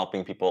singing and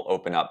helping people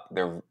open up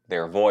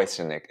their voice,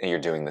 and you're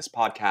doing this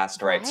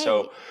podcast, right?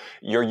 So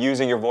you're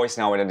using your voice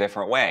now in a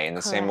different way. In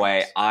the same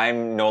way,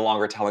 I'm no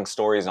longer telling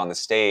stories on the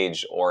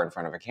stage or in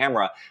front of a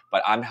camera,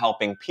 but I'm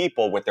helping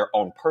people with their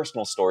own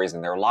personal stories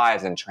in their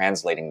lives and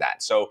translating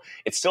that. So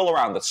it's still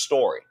around the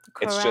story.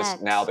 It's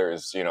just now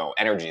there's,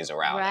 energies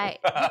around. Right.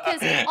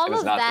 Because all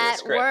of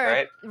that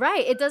work,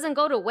 it doesn't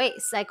go to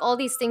waste. Like, all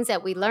these things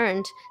that we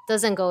learned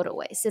doesn't go to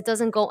waste. It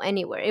doesn't go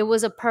anywhere. It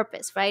was a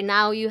purpose, right?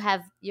 Now you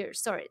have your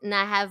story, and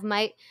I have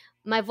my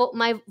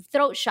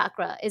throat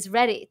chakra is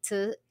ready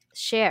to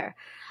share.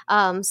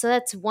 So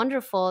that's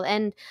wonderful.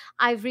 And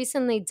I've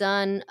recently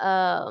done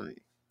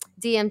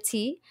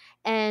DMT.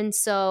 And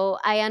so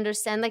I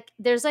understand, like,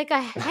 there's like a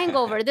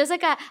hangover.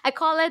 I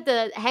call it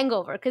the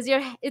hangover, because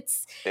you're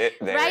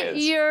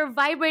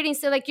vibrating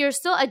still, like you're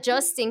still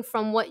adjusting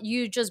from what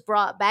you just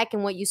brought back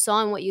and what you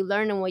saw and what you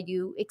learned and what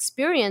you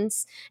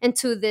experienced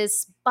into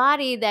this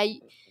body that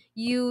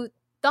you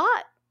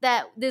thought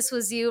that this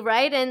was you,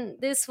 right? And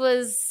this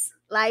was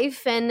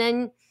life. And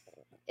then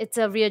it's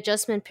a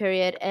readjustment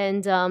period.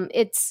 And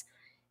it's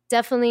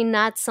definitely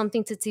not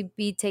something to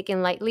be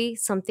taken lightly,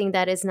 something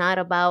that is not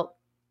about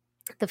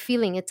the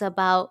feeling. It's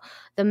about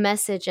the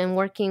message and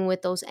working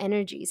with those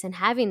energies and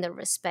having the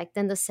respect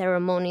and the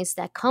ceremonies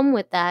that come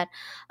with that,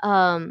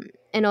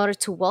 in order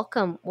to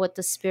welcome what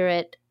the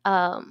spirit,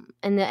 and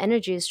the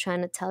energy is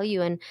trying to tell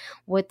you and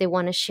what they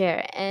want to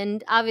share.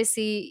 And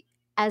obviously,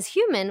 as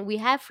human, we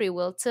have free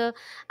will to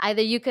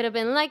either, you could have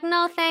been like,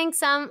 no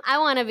thanks, I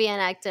want to be an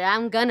actor,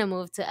 I'm gonna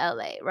move to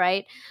LA,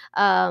 right?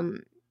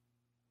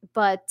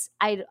 But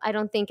I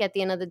don't think at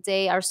the end of the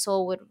day our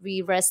soul would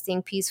be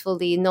resting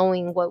peacefully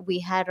knowing what we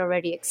had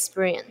already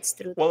experienced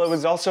through Well, it those.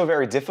 was also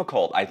very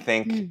difficult. I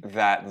think Mm.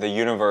 that the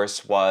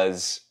universe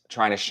was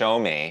trying to show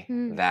me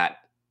Mm. that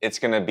it's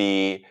going to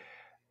be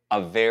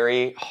a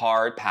very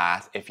hard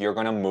path if you're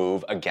going to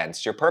move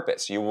against your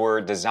purpose. You were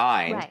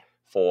designed Right.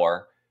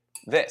 for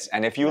this.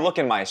 And if you Right. look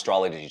in my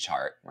astrology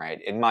chart,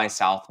 right, in my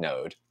south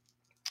node,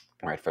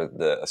 right, for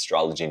the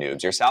astrology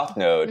noobs, your south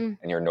node Mm.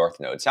 and your north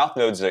node. South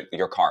node's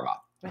your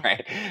karma,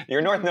 right?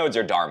 Your north node's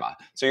your dharma.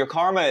 So your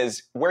karma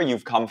is where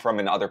you've come from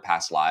in other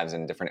past lives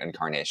and different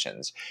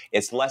incarnations.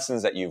 It's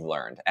lessons that you've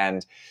learned.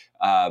 And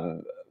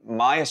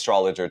my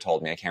astrologer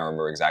told me, I can't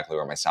remember exactly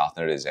where my south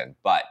node is in,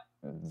 but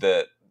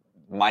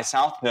my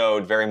south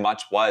node very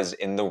much was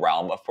in the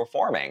realm of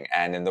performing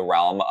and in the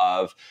realm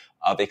of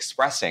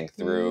expressing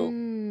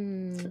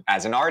through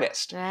as an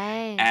artist.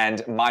 Right.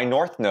 And my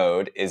north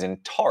node is in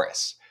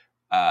Taurus.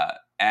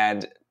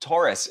 And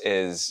Taurus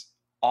is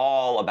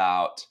all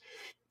about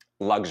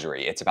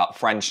luxury. It's about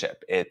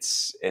friendship.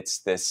 It's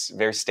this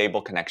very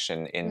stable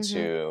connection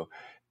into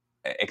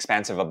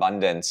expansive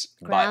abundance,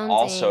 Grounding. but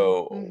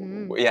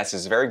also, yes,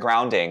 it's very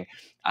grounding.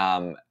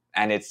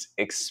 And it's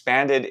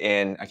expanded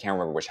in, I can't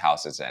remember which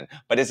house it's in,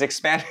 but it's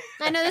expanded.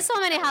 I know there's so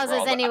many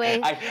houses anyway.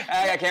 I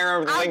can't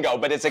remember the lingo,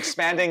 but it's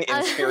expanding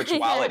in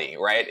spirituality,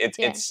 right?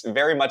 It's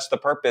very much the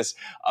purpose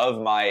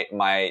of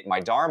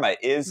my dharma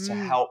is to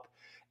help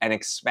and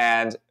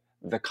expand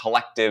the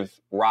collective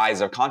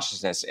rise of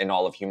consciousness in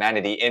all of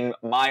humanity in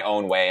my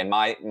own way, in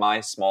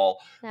my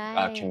small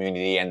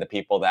community and the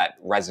people that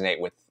resonate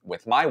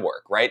with my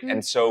work, right?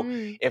 And so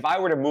if I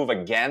were to move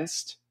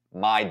against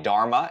my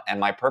dharma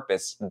and my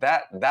purpose,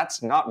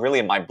 that's not really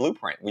in my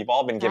blueprint. We've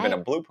all been given a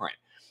blueprint.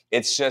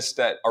 It's just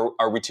that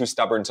are we too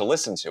stubborn to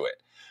listen to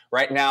it?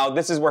 Right now,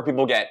 this is where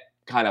people get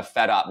kind of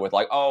fed up with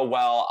like, oh,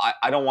 well,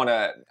 I don't want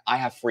to, I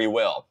have free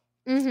will.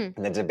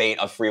 The debate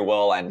of free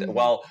will and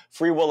well,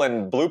 free will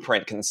and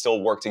blueprint can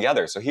still work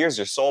together. So here's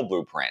your soul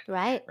blueprint.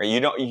 Right.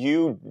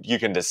 You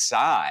can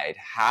decide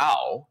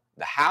how.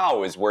 The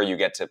how is where you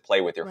get to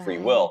play with your free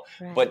will,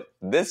 but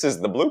this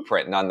is the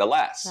blueprint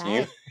nonetheless.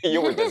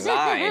 You were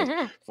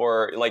designed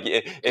for, like,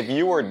 if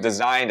you were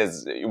designed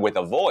as with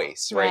a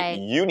voice, right?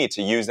 You need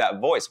to use that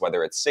voice,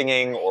 whether it's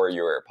singing or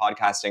you're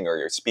podcasting or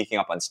you're speaking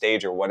up on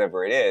stage or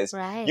whatever it is.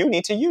 You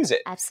need to use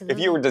it. Absolutely.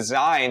 If you were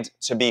designed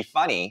to be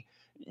funny,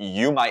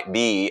 you might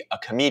be a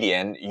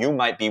comedian, you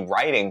might be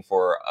writing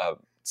for a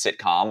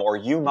sitcom, or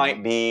you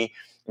might be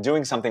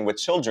doing something with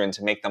children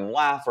to make them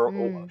laugh,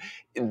 or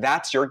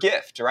that's your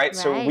gift, right?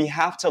 So we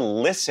have to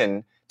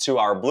listen to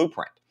our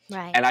blueprint.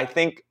 And I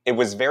think it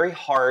was very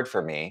hard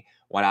for me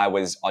when I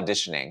was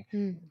auditioning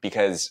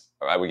because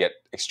I would get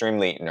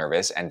extremely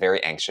nervous and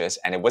very anxious,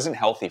 and it wasn't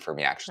healthy for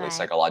me actually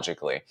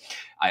psychologically.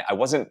 I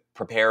wasn't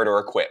prepared or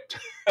equipped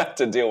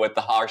to deal with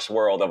the harsh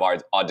world of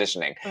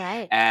auditioning.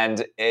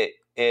 And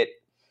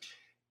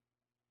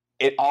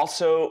it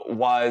also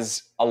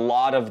was a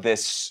lot of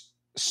this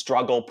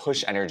struggle,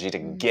 push energy to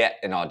get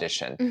an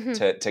audition,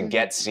 to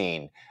get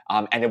seen.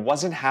 And it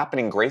wasn't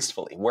happening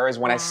gracefully. Whereas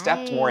when I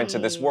stepped more into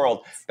this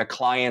world, the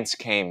clients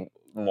came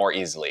more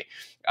easily.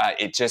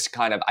 It just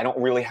kind of, I don't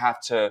really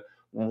have to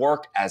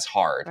work as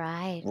hard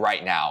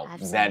right now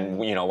than,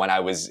 when I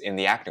was in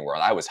the acting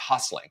world. I was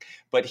hustling.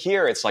 But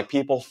here it's like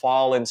people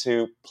fall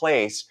into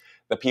place,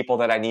 the people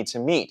that I need to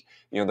meet,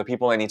 the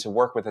people I need to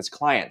work with as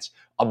clients.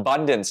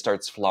 Abundance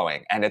starts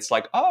flowing, and it's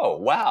like, oh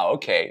wow,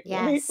 okay,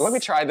 let me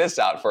try this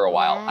out for a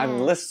while. I'm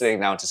listening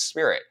now to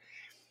spirit,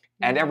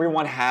 and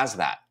everyone has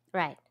that,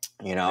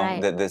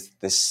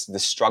 this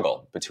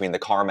struggle between the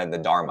karma and the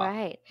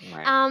dharma.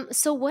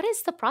 So what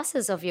is the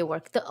process of your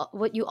work,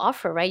 what you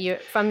offer,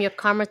 right? From your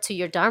karma to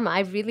your dharma.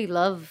 I really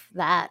love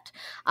that.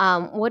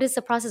 What is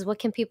the process? What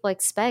can people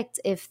expect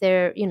if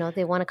they're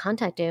they want to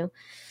contact you?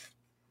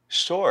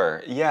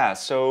 Sure. Yeah.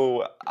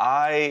 So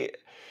I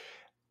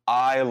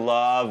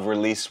love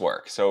release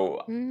work.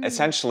 So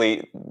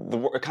essentially,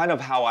 kind of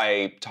how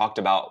I talked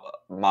about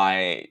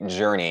my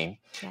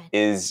journey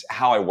is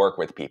how I work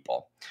with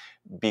people.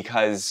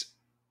 Because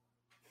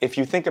if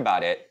you think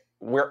about it,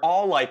 we're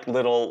all like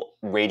little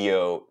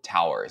radio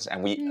towers,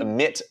 and we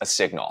emit a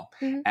signal.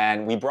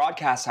 And we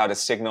broadcast out a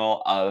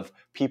signal of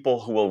people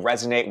who will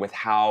resonate with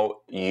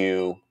how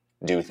you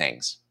do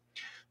things.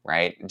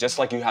 Right? Just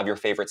like you have your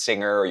favorite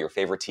singer or your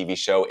favorite TV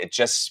show, it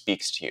just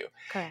speaks to you.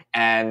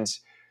 And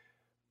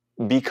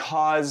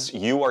because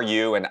you are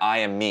you and I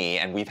am me,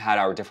 and we've had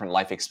our different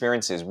life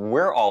experiences,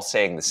 we're all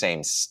saying the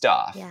same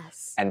stuff.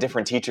 And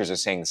different teachers are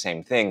saying the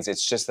same things.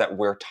 It's just that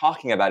we're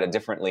talking about it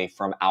differently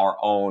from our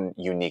own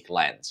unique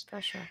lens.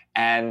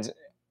 And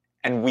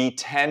we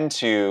tend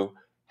to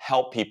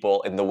help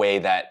people in the way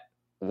that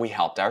we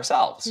helped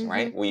ourselves,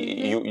 right?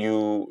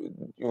 You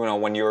know,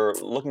 when you're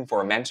looking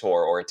for a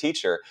mentor or a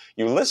teacher,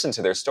 you listen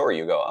to their story,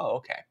 you go, oh,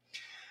 okay.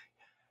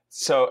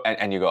 So,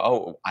 and you go,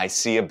 oh, I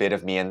see a bit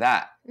of me in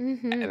that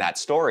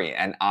story.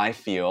 And I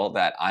feel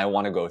that I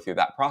want to go through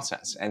that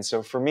process. And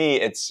so for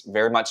me, it's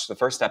very much the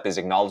first step is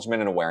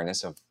acknowledgement and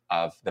awareness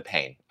of the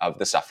pain, of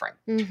the suffering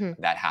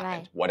that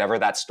happened, whatever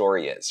that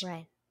story is.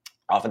 Right.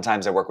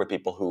 Oftentimes I work with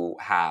people who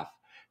have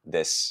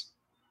this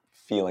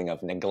feeling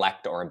of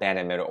neglect or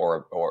abandonment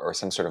or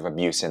some sort of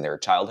abuse in their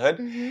childhood.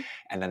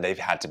 And then they've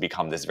had to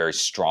become this very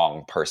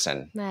strong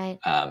person. Right.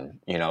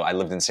 You know, I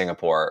lived in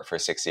Singapore for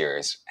 6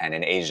 years, and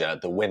in Asia,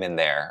 the women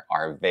there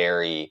are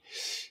very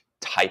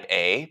type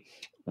A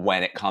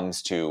when it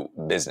comes to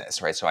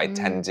business, right? So I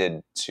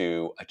tended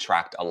to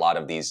attract a lot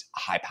of these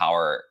high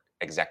power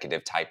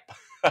executive type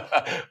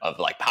of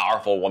like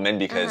powerful women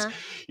because,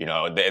 you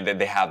know,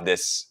 they have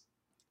this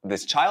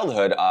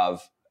childhood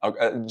of,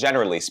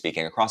 generally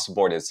speaking, across the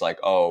board, it's like,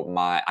 oh,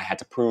 I had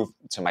to prove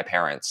to my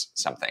parents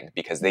something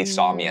because they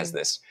saw me as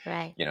this,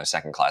 you know,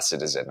 second-class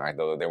citizen, right?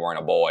 Though they weren't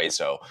a boy.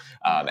 So,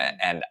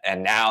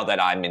 and now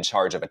that I'm in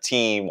charge of a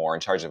team or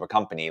in charge of a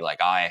company, like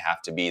I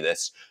have to be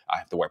this, I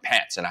have to wear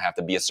pants and I have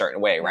to be a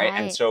certain way, right?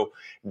 And so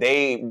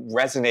they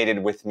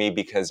resonated with me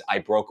because I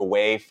broke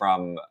away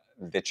from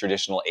the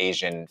traditional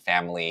Asian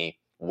family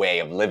way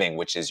of living,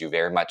 which is you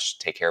very much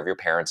take care of your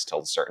parents till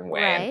a certain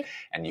way,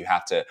 and you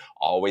have to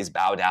always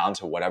bow down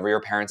to whatever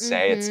your parents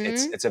say.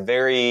 It's a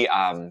very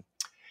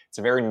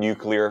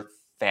nuclear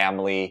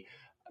family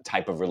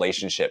type of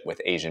relationship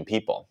with Asian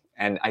people.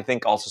 And I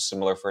think also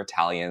similar for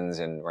Italians,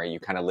 and right,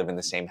 you kind of live in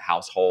the same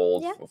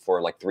household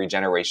for like 3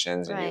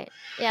 generations. And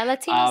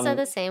Latinos are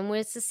the same.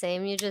 It's the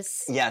same. You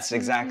just yes,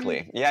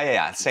 exactly.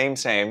 Yeah.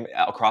 Same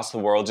across the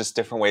world, just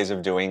different ways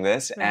of doing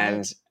this,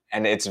 and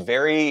it's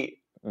very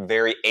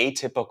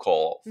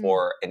atypical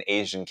for an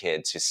Asian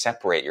kid to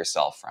separate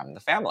yourself from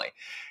the family.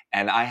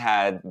 And I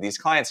had these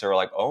clients who were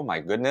like, oh my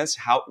goodness,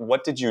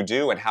 what did you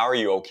do? And how are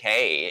you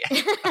okay?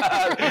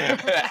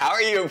 How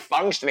are you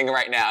functioning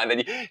right now? And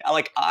then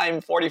like,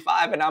 I'm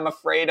 45 and I'm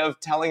afraid of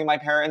telling my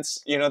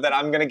parents, you know, that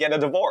I'm going to get a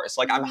divorce.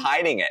 Like I'm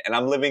hiding it and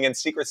I'm living in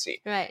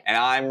secrecy. Right. And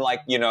I'm like,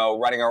 you know,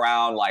 running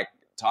around like,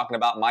 talking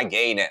about my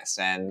gayness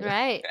and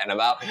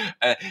about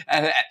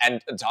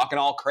and talking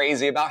all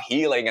crazy about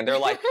healing, and they're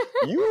like,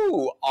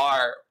 you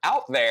are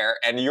out there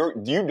and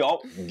you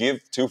don't give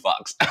 2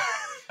 fucks.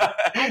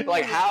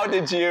 Like how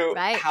did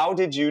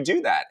you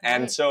do that?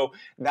 And so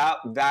that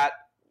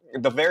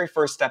the very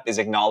first step is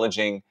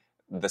acknowledging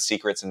the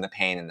secrets and the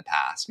pain in the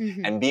past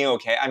and being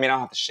okay. I mean, I don't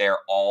have to share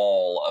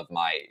all of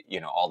my, you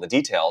know, all the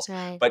details,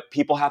 but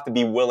people have to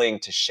be willing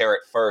to share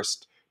it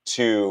first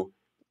to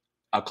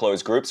a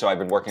closed group. So I've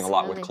been working a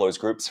lot with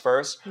closed groups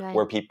first,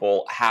 where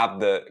people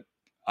have the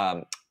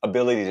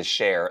ability to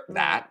share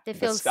that. They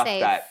feel the stuff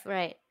safe,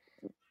 that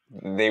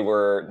they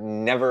were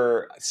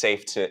never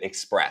safe to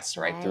express,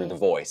 through the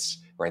voice,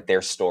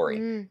 their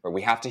story. Where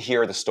we have to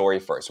hear the story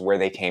first, where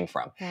they came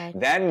from.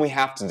 Then we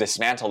have to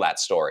dismantle that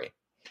story.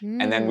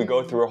 And then we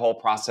go through a whole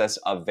process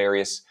of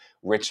various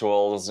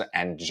rituals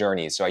and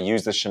journeys. So I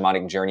use the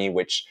shamanic journey,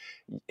 which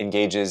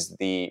engages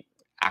the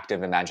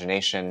active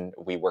imagination.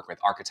 We work with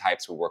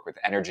archetypes, we work with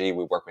energy,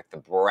 we work with the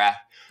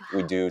breath,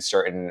 we do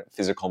certain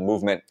physical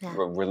movement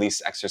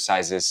release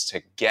exercises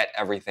to get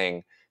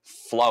everything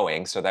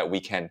flowing so that we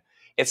can,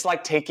 it's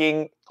like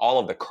taking all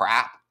of the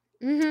crap.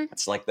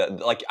 It's like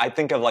I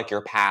think of like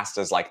your past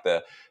as like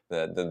the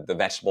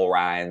vegetable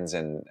rinds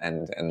and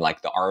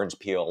like the orange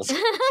peels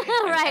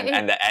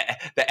and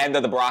the end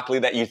of the broccoli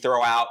that you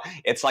throw out.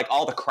 It's like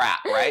all the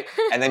crap, right?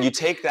 And then you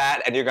take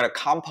that and you're going to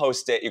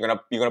compost it. You're going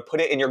to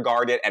put it in your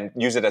garden and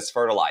use it as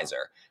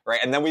fertilizer,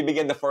 right? And then we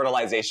begin the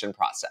fertilization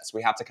process.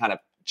 We have to kind of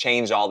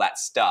change all that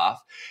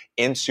stuff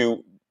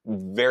into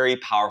very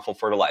powerful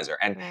fertilizer.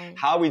 And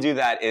how we do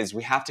that is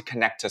we have to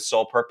connect to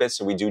soul purpose.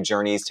 So we do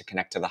journeys to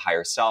connect to the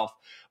higher self.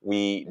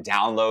 We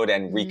download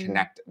and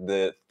reconnect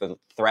the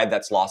thread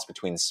that's lost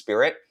between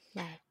spirit.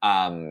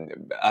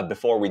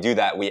 Before we do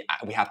that, we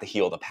have to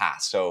heal the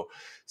past. So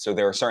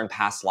there are certain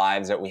past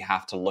lives that we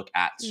have to look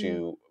at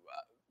to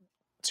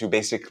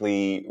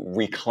basically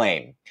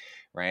reclaim,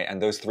 right?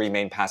 And those 3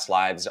 main past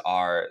lives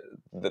are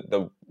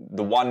the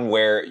one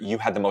where you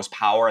had the most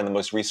power and the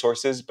most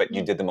resources, but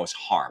you did the most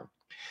harm.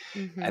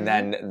 And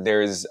then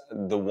there's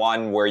the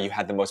one where you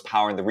had the most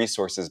power and the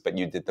resources, but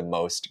you did the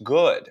most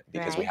good,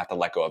 because we have to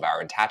let go of our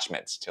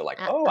attachments to like,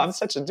 oh, I'm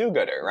such a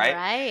do-gooder,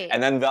 right?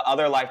 And then the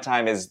other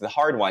lifetime is the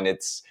hard one.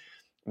 It's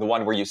the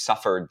one where you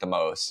suffered the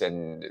most,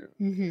 and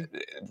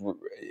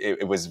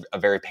it was a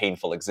very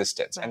painful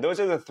existence. And those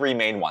are the 3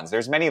 main ones.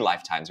 There's many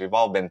lifetimes. We've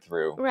all been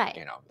through,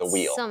 the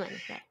wheel. So many.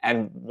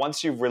 And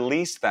once you've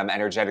released them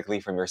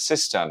energetically from your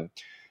system,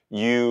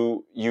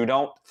 you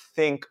don't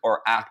think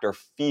or act or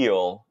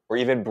feel or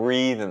even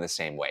breathe in the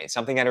same way.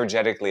 Something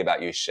energetically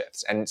about you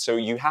shifts. And so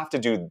you have to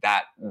do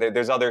that.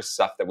 There's other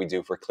stuff that we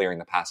do for clearing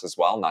the past as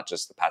well, not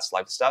just the past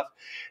life stuff.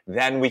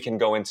 Then we can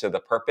go into the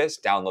purpose,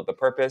 download the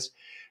purpose.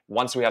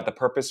 Once we have the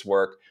purpose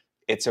work,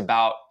 it's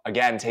about,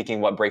 again,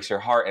 taking what breaks your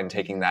heart and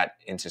taking that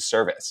into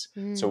service.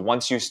 So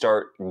once you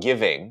start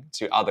giving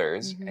to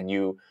others, and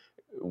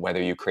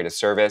whether you create a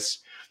service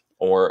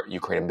or you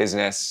create a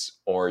business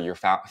or you're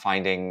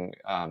founding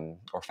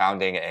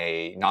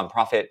a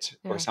nonprofit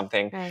or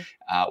something,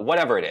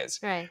 whatever it is,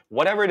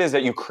 whatever it is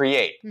that you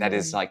create that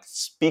is like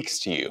speaks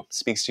to you,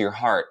 speaks to your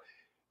heart,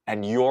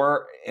 and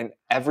you're in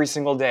every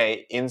single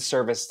day in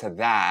service to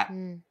that,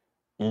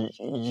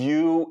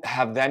 you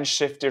have then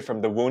shifted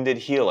from the wounded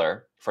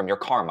healer, from your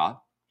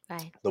karma,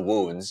 the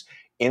wounds,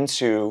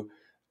 into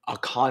a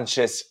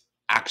conscious,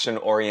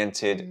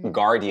 action-oriented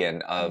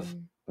guardian of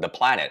the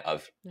planet,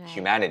 of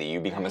humanity. You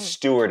become a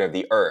steward of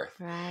the earth.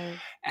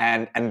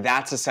 And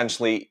that's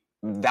essentially,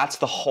 that's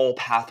the whole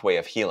pathway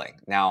of healing.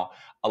 Now,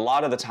 a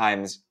lot of the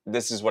times,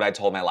 this is what I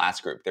told my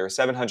last group. There were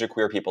 700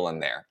 queer people in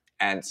there,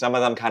 and some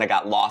of them kind of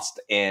got lost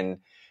in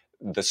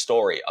the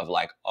story of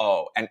like,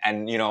 oh,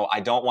 and you know, I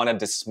don't want to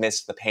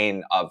dismiss the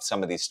pain of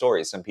some of these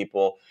stories. Some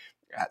people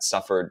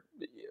suffered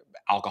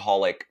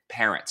alcoholic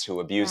parents who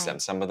abused them.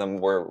 Some of them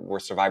were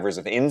survivors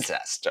of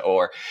incest,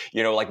 or,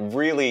 you know, like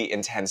really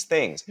intense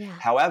things.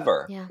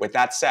 However, with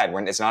that said,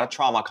 when it's not a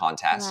trauma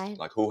contest,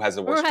 like who has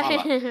the worst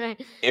trauma,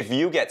 if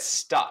you get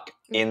stuck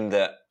in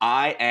the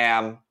I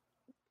am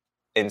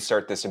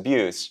insert this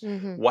abuse,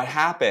 what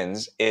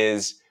happens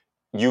is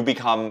you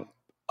become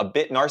a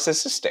bit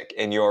narcissistic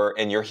in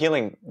your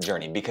healing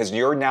journey, because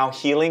you're now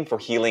healing for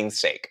healing's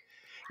sake.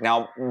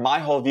 Now, my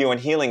whole view on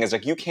healing is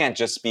like, you can't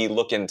just be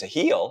looking to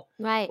heal.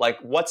 Like,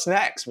 what's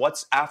next?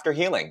 What's after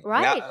healing?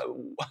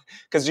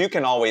 Because you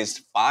can always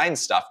find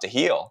stuff to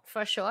heal.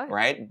 For sure.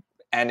 Right?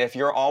 And if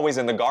you're always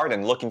in the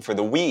garden looking for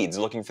the weeds,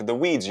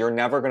 you're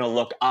never going to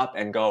look up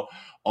and go,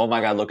 oh my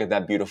God, look at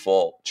that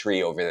beautiful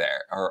tree over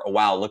there. Or,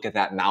 wow, look at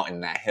that mountain,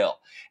 that hill.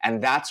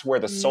 And that's where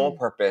the soul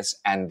purpose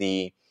and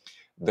the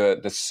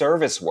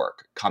service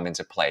work come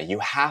into play. You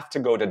have to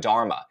go to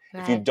Dharma.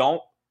 If you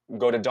don't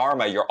go to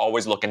Dharma, you're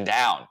always looking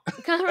down.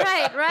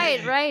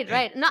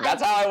 Right. No,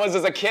 that's how I was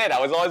as a kid.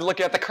 I was always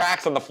looking at the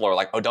cracks on the floor,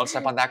 like, oh, don't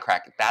step on that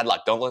crack. Bad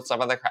luck. Don't step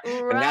on that crack.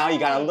 But now you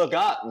got to look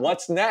up.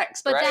 What's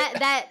next? But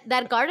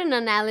that garden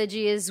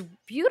analogy is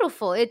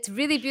beautiful. It's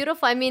really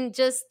beautiful. I mean,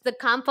 just the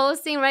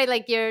composting, right?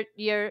 Like your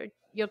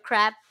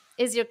crap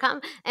is your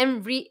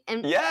and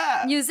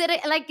use it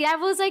like that.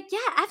 Was like, yeah,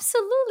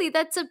 absolutely.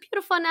 That's a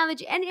beautiful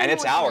analogy. And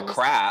it's our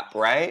crap,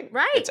 right?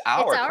 It's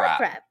our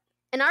crap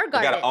in our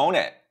garden. You got to own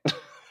it.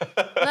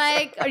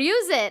 Like, or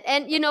use it.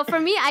 And, you know, for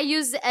me, I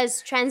use it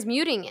as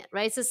transmuting it,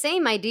 right? It's the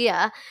same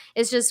idea.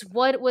 It's just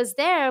what was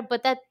there,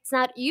 but that's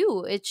not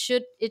you. It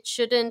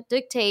shouldn't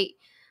dictate,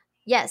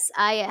 yes,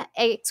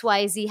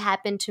 XYZ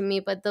happened to me,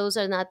 but those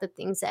are not the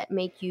things that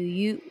make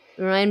you,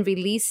 right? And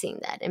releasing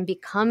that and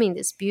becoming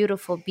this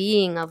beautiful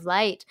being of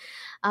light.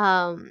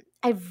 I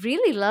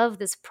really love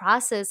this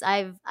process.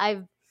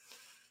 I've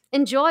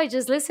enjoyed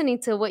just listening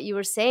to what you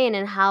were saying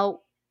and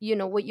how, you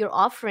know, what you're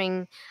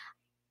offering.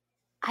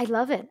 I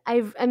love it.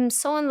 I'm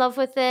so in love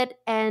with it,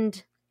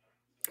 and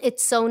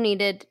it's so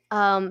needed,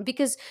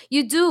 because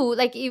you do,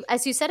 like,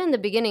 as you said in the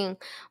beginning,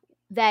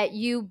 that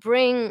you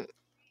bring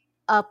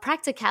a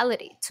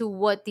practicality to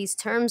what these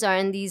terms are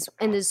in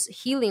this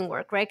healing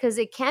work, right? Because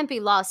it can't be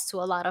lost to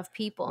a lot of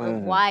people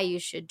and why you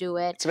should do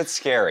it. It's a bit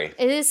scary.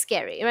 It is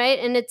scary, right?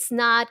 And it's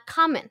not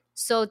common.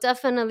 So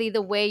definitely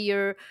the way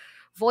you're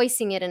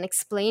voicing it and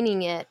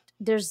explaining it,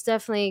 there's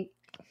definitely,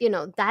 you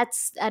know, that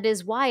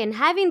is why. And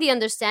having the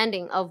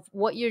understanding of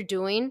what you're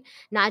doing,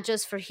 not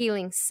just for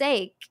healing's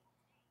sake,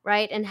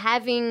 right? And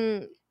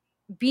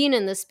being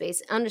in this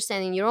space,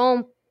 understanding your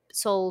own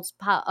soul's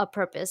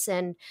purpose,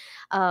 and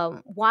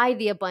why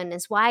the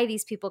abundance, why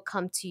these people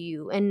come to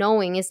you, and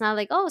knowing it's not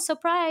like, oh,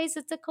 surprise,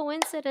 it's a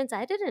coincidence,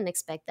 I didn't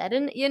expect that.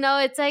 And, you know,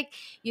 it's like,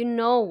 you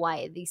know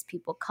why these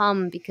people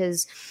come,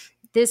 because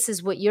this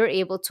is what you're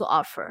able to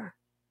offer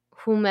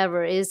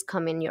whomever is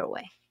coming your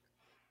way.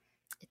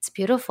 It's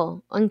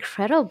beautiful,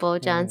 incredible,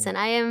 Johnson.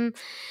 I am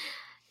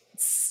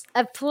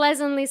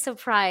pleasantly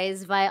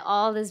surprised by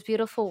all this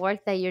beautiful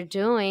work that you're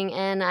doing,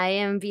 and I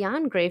am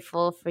beyond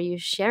grateful for you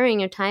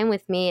sharing your time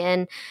with me.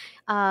 And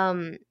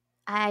are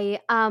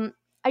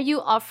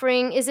you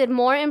offering? Is it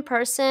more in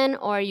person,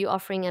 or are you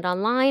offering it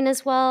online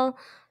as well?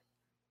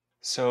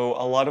 So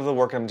a lot of the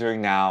work I'm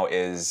doing now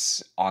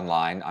is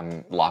online.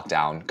 I'm locked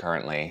down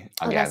currently.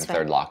 Again,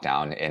 third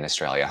lockdown in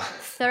Australia.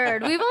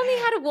 Third. We've only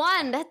had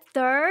one. That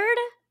third?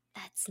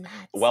 That's nuts.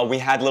 Well, we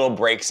had little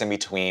breaks in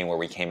between where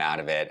we came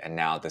out of it, and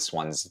now this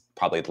one's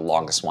probably the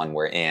longest one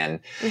we're in.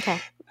 Okay.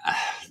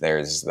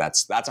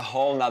 That's a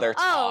whole nother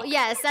talk. Oh,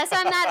 yes. That's why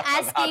I'm not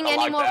asking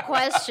any more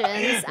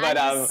questions. But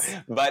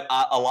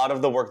a lot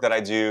of the work that I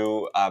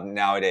do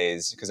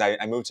nowadays, because I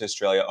moved to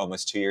Australia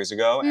almost 2 years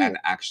ago, and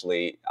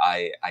actually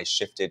I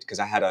shifted because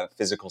I had a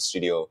physical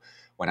studio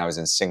when I was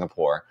in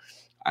Singapore,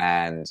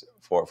 and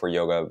for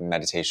yoga,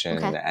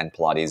 meditation, and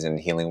Pilates and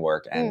healing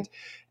work.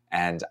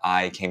 And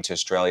I came to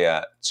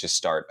Australia to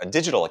start a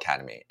digital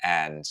academy.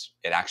 And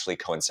it actually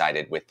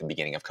coincided with the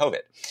beginning of COVID,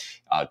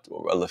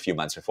 a few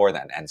months before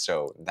then. And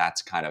so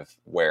that's kind of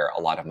where a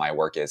lot of my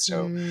work is.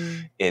 So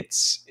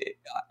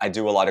I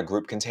do a lot of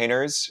group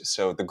containers.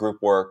 So the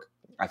group work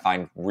I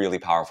find really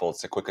powerful.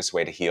 It's the quickest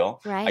way to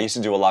heal. Right. I used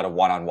to do a lot of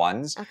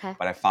one-on-ones, okay.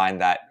 but I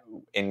find that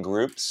in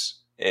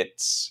groups,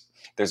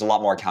 there's a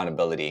lot more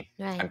accountability,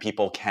 right. and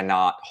people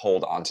cannot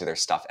hold on to their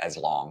stuff as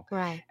long.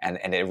 Right. And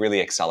it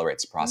really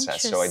accelerates the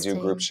process. So I do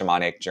group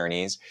shamanic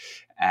journeys,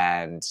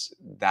 and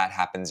that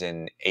happens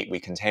in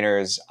 8-week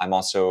containers. I'm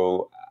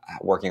also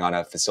working on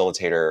a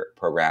facilitator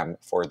program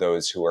for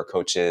those who are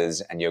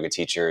coaches and yoga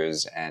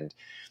teachers, and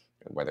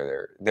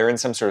whether they're in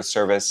some sort of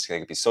service. They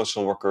could be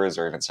social workers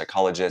or even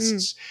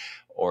psychologists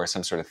or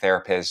some sort of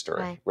therapist or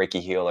right. Reiki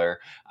healer.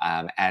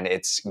 And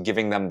it's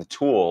giving them the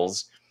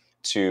tools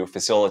to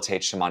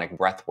facilitate shamanic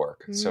breath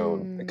work. So,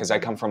 because I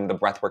come from the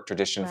breathwork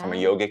tradition right. from a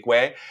yogic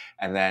way,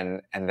 and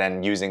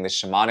then using the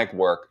shamanic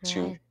work right.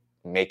 to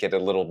make it a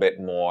little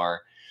bit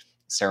more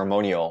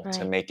ceremonial, right.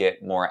 to make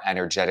it more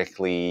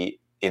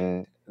energetically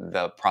in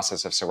the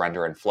process of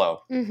surrender and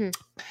flow.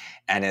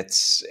 And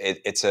it's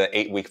a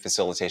 8-week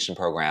facilitation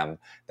program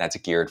that's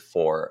geared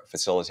for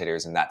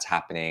facilitators, and that's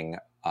happening.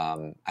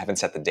 I haven't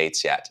set the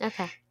dates yet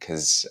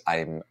because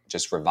I'm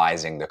just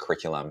revising the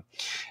curriculum,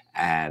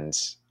 and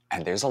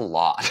there's a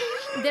lot.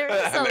 There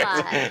is a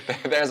lot.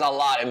 There's a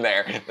lot in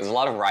there. There's a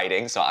lot of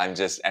writing. So and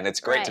it's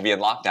great right. to be in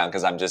lockdown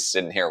because I'm just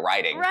sitting here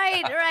writing.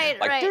 Right.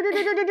 like,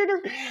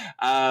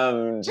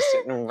 just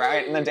sitting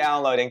writing and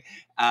downloading.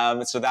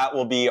 So that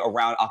will be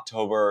around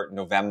October,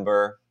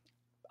 November.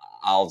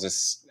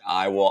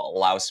 I will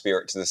allow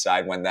spirit to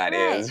decide when that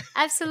is.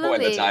 Absolutely.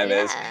 When the time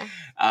is.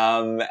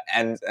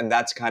 And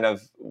that's kind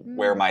of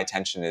where my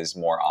attention is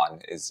more on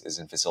is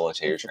in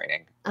facilitator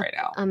training right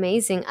now.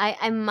 Amazing.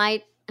 I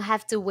might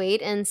have to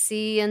wait and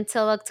see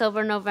until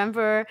October,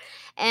 November.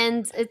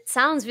 And it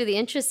sounds really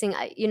interesting.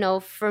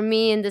 For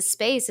me in this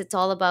space, it's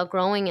all about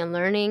growing and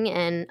learning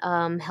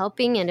and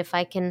helping. And if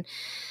I can,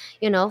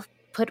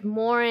 put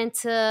more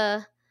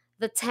into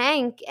the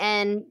tank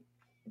and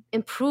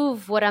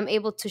improve what I'm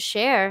able to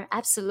share,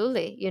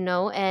 absolutely,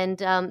 and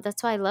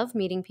that's why I love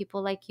meeting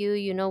people like you.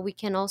 We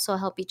can also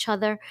help each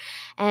other,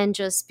 and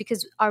just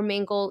because our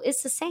main goal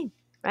is the same,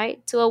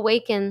 right? To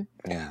awaken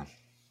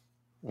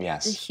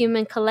yes the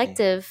human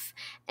collective.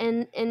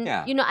 And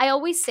I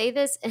always say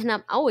this, and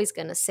I'm always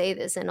gonna say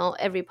this in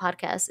every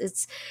podcast.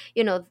 It's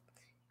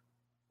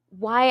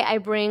why I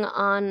bring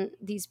on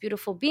these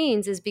beautiful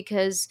beings is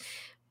because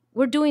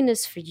we're doing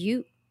this for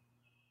you.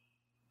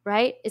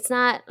 Right? It's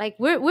not like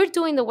we're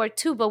doing the work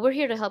too, but we're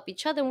here to help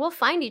each other, and we'll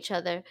find each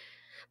other.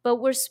 But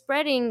we're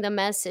spreading the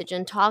message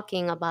and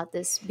talking about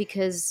this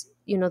because,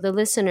 the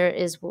listener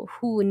is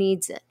who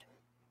needs it,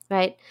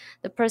 right?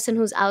 The person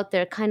who's out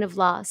there kind of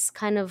lost,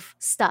 kind of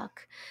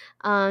stuck,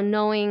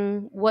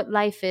 knowing what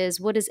life is,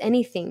 what does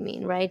anything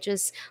mean, right?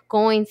 Just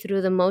going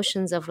through the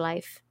motions of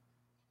life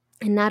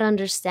and not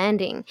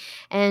understanding,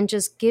 and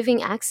just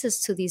giving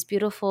access to these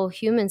beautiful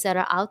humans that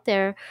are out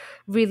there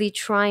really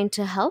trying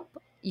to help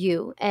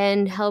you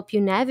and help you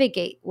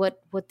navigate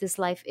what this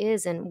life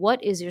is and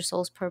what is your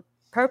soul's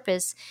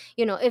purpose,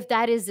 if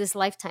that is this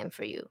lifetime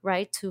for you,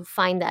 right? To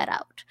find that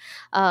out.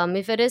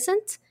 If it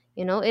isn't,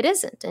 it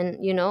isn't.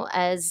 And,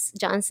 as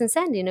Johnson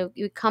said,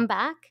 you come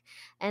back,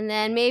 and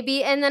then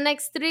maybe in the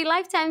next 3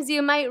 lifetimes,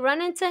 you might run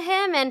into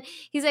him and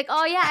he's like,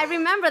 oh yeah, I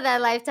remember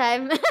that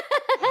lifetime.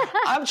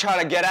 I'm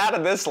trying to get out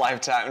of this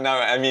lifetime. No,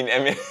 I mean,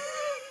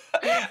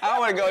 I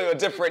want to go to a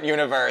different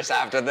universe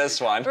after this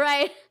one.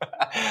 Right.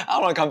 I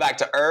don't want to come back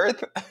to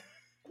Earth.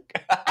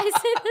 I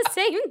said the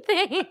same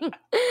thing.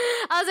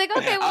 I was like,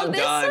 okay, well, I'm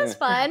this done is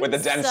fun. with the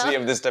density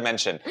of this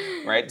dimension,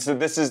 right? So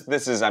this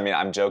is. I mean,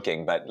 I'm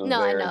joking, but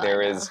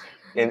there is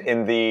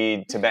in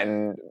the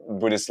Tibetan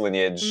Buddhist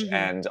lineage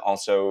and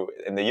also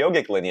in the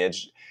yogic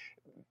lineage,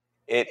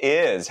 it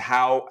is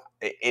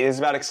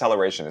about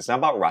acceleration. It's not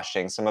about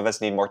rushing. Some of us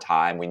need more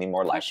time. We need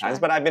more lifetimes.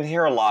 But I've been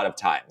here a lot of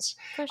times.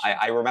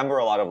 I remember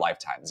a lot of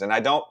lifetimes. And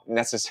I don't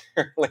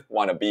necessarily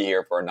want to be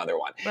here for another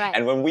one. Right.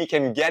 And when we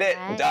can get it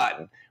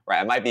done, right,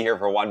 I might be here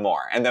for one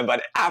more. And then,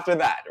 but after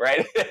that,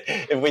 right,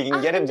 if we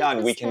can get it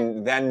done, we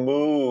can then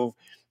move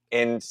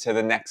into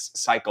the next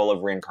cycle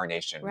of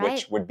reincarnation,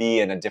 which would be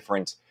in a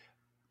different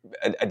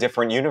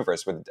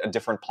universe with a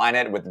different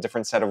planet, with a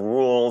different set of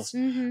rules,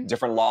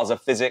 different laws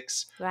of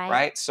physics,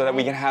 right? So that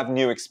we can have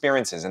new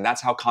experiences. And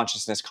that's how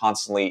consciousness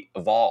constantly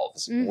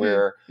evolves.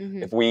 Where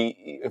if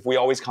we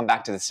always come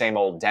back to the same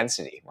old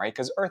density, right?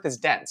 Because Earth is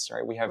dense,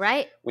 right?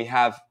 We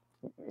have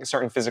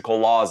certain physical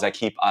laws that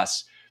keep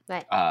us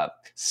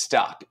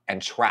stuck and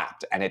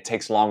trapped. And it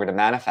takes longer to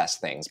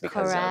manifest things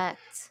because of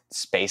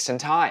space and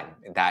time.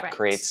 That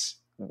creates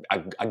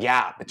a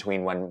gap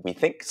between when we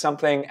think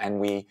something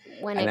and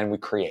then we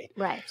create.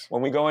 Right.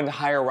 When we go into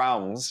higher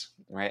realms,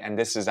 right? And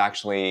this is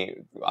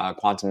actually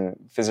quantum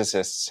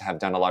physicists have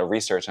done a lot of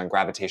research on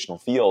gravitational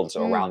fields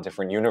around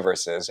different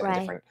universes and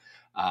different.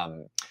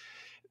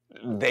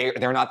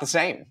 They're not the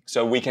same,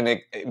 so we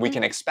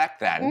can expect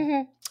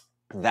then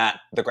that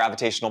the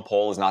gravitational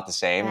pull is not the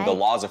same. Right. The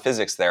laws of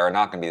physics there are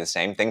not going to be the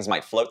same. Things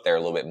might float there a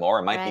little bit more.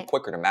 It might be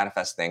quicker to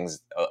manifest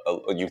things,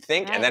 you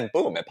think, and then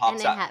boom, it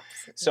pops up.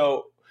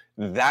 So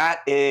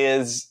that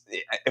is,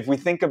 if we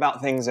think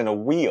about things in a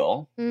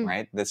wheel,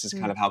 right? This is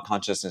kind of how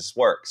consciousness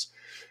works.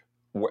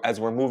 As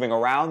we're moving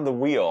around the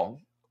wheel,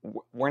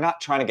 we're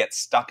not trying to get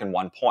stuck in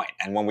one point.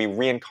 And when we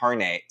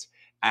reincarnate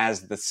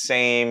as the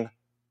same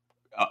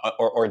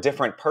or a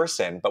different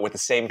person, but with the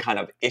same kind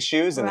of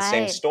issues and the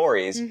same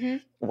stories,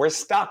 we're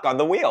stuck on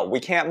the wheel. We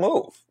can't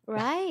move.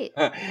 Right.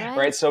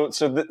 Right. So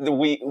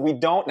we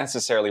don't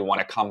necessarily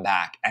want to come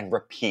back and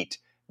repeat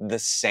the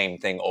same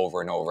thing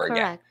over and over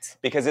again,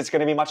 because it's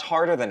going to be much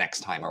harder the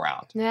next time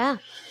around.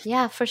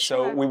 Yeah, for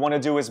sure. So we want to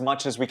do as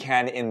much as we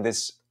can in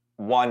this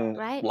one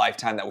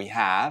lifetime that we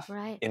have,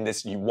 in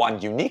this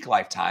one unique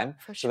lifetime,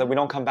 so that we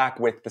don't come back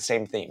with the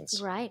same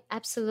themes. Right,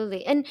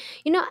 absolutely. And,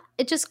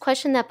 it just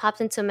question that popped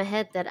into my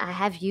head that I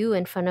have you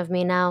in front of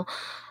me now.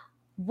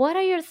 What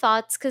are your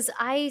thoughts? Because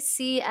I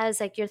see as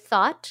like your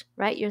thought,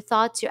 right? Your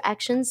thoughts, your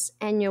actions,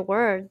 and your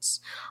words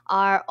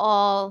are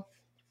all,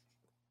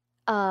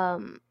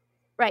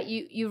 right.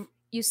 You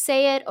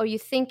say it, or you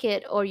think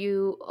it, or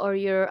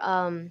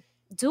you're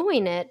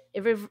doing it.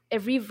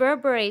 It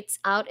reverberates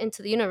out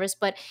into the universe.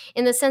 But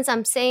in the sense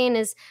I'm saying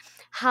is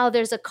how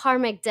there's a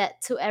karmic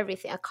debt to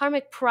everything, a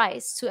karmic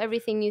price to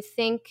everything you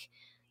think,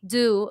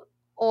 do,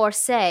 or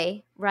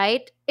say,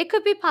 right? It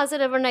could be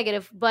positive or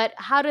negative, but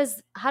how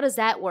does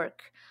that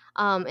work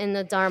in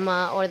the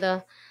Dharma or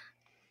the...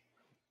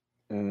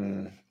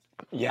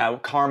 Yeah,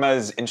 karma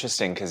is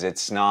interesting because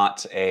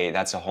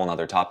that's a whole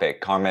nother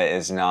topic. Karma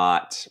is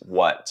not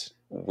what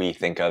we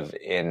think of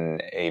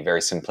in a very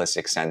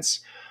simplistic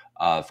sense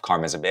of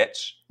karma's a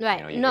bitch.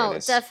 Right. You no,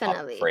 this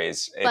definitely.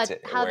 Phrase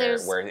but how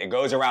where it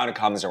goes around, it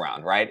comes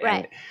around, right?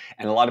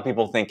 And a lot of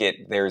people think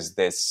there's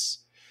this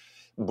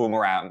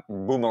boomerang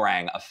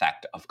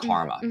effect of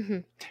karma.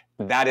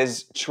 That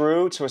is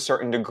true to a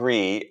certain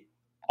degree.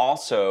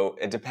 Also,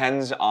 it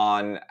depends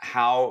on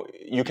how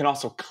you can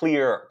also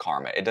clear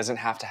karma. It doesn't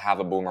have to have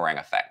a boomerang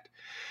effect.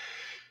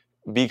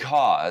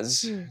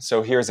 Because,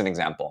 so here's an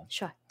example.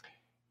 Sure.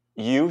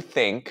 You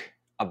think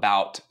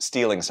about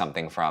stealing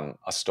something from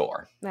a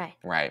store.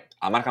 Right.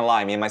 I'm not going to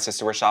lie. Me and my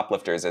sister were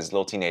shoplifters as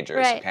little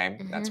teenagers, okay?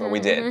 That's what we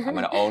did. I'm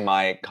going to own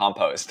my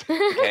compost,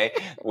 okay?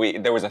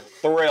 There was a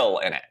thrill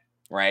in it,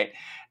 right?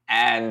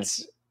 And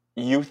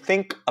you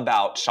think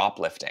about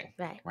shoplifting,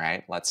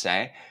 right? Let's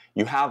say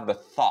you have the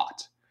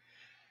thought.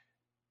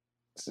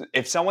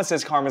 If someone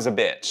says karma's a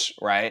bitch,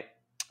 right?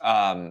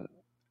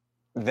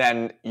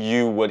 Then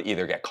you would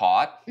either get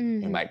caught,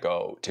 you might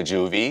go to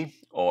juvie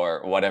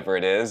or whatever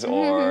it is,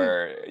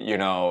 or,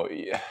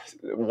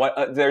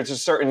 there's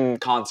just certain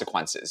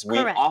consequences. We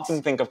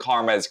often think of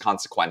karma as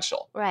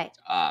consequential. Right.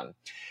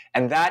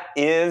 And that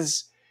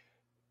is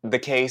the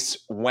case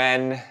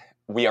when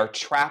we are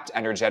trapped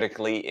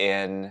energetically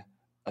in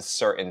a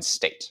certain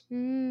state.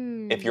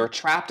 If you're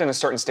trapped in a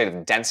certain state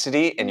of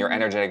density in your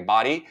energetic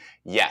body,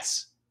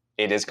 yes,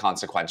 it is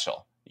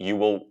consequential. You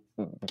will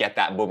get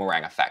that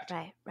boomerang effect.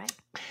 Right.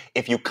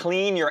 If you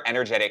clean your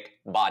energetic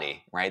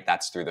body, right,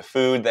 that's through the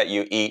food that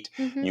you eat,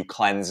 you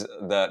cleanse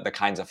the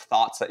kinds of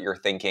thoughts that you're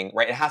thinking,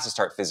 right? It has to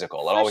start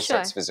physical. It always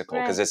starts physical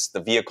because it's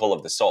the vehicle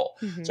of the soul.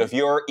 So if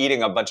you're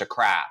eating a bunch of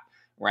crap,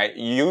 right,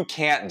 you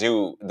can't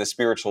do the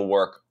spiritual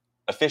work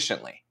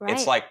efficiently.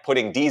 It's like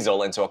putting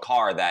diesel into a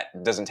car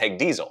that doesn't take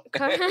diesel.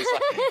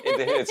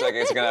 It's like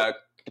it's going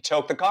to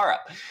choke the car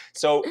up.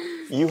 So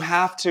you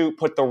have to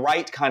put the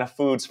right kind of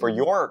foods for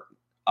your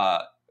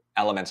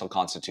elemental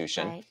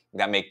constitution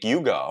that make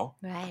you go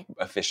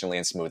efficiently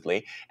and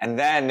smoothly. And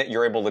then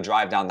you're able to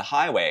drive down the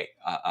highway.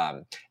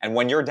 And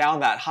when you're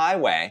down that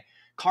highway,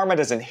 karma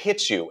doesn't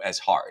hit you as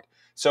hard.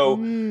 So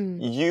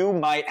you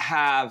might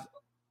have,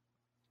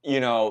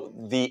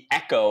 the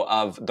echo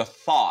of the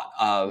thought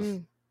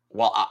of,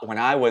 when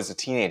I was a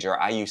teenager,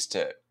 I used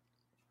to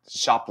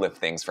shoplift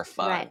things for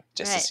fun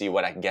to see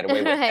what I can get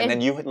away with. And then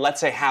you, let's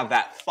say, have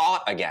that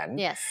thought again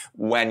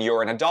when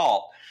you're an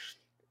adult.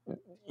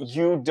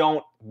 You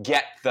don't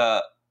get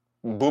the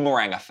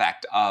boomerang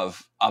effect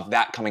of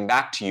that coming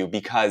back to you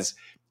because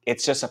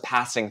it's just a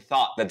passing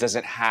thought that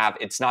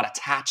it's not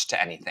attached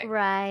to anything.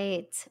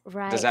 Right.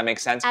 Does that make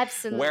sense?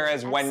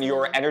 Absolutely. When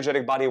your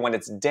energetic body, when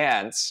it's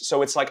dense,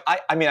 so it's like,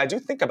 I do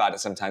think about it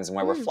sometimes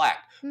when I reflect,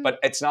 but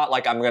it's not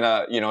like I'm going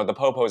to, the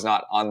popo's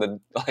not on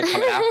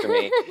coming after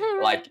me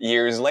like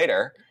years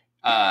later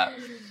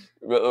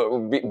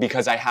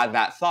because I had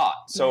that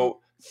thought.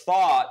 So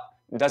thought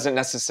doesn't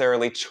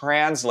necessarily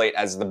translate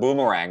as the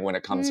boomerang when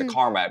it comes to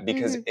karma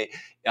because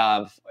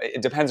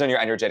it depends on your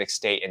energetic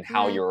state and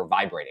how you're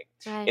vibrating.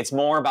 It's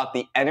more about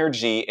the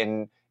energy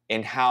in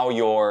how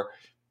you're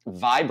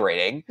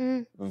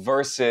vibrating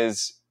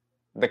versus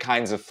the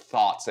kinds of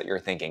thoughts that you're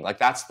thinking. Like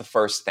that's the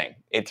first thing.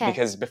 It's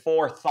because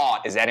before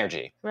thought is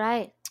energy.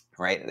 Right?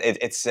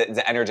 It's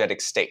the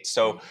energetic state.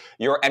 So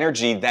your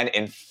energy then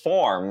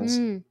informs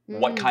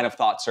what kind of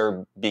thoughts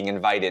are being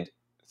invited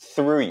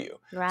through you.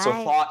 So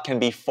thought can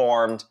be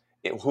formed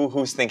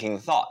who's thinking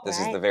the thought? This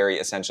is Right. the very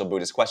essential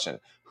Buddhist question.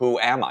 Who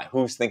am I?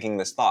 Who's thinking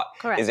this thought?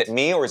 Correct. Is it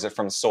me or is it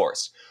from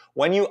source?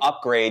 When you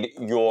upgrade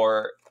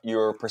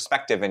your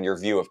perspective and your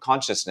view of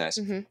consciousness,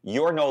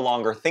 you're no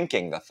longer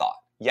thinking the thought.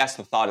 Yes,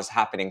 the thought is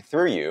happening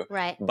through you,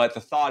 Right. but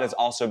the thought is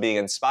also being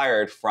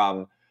inspired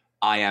from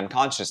I am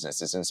consciousness.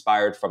 It's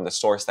inspired from the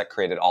source that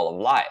created all of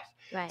life.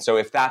 Right. So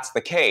if that's the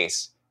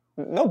case,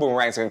 no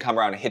boomerang's going to come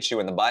around and hit you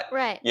in the butt,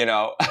 Right. you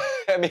know,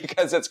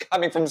 because it's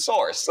coming from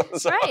source.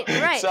 So,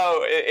 Right.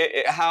 So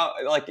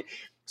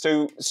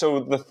so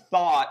the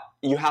thought,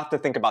 you have to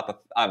think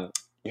about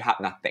you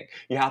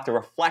have to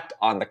reflect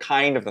on the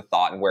kind of the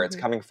thought and where it's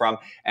coming from,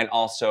 and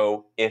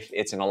also if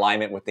it's in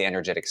alignment with the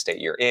energetic state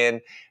you're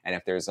in. And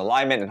if there's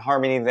alignment and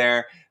harmony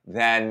there,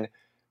 then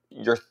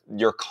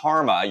your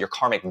karma, your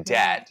karmic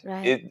debt,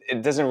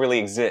 it doesn't really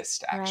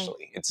exist,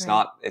 actually. It's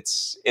not,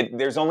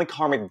 there's only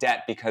karmic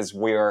debt because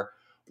we're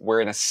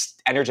in a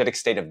energetic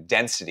state of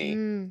density,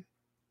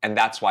 and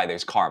that's why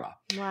there's karma.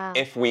 Wow.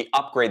 If we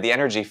upgrade the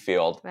energy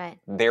field,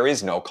 there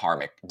is no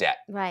karmic debt.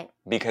 Right.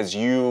 Because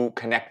you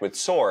connect with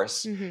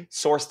source,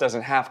 source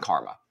doesn't have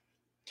karma.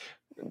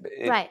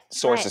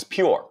 Source is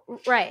pure.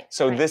 Right.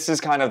 So this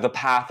is kind of the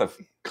path of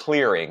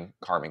clearing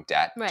karmic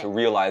debt, to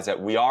realize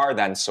that we are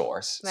then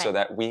source, so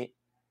that we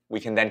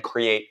can then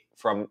create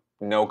from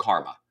no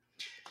karma.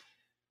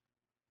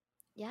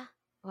 Yeah.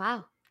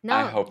 Wow. No,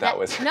 I hope that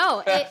was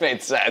that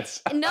made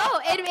sense.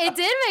 No, it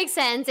did make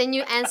sense, and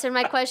you answered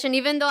my question.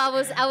 Even though I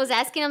was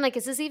asking, I'm like,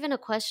 is this even a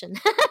question?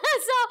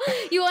 So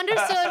you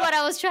understood what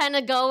I was trying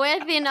to go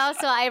with, you know.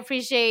 So I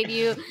appreciate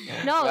you.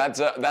 No,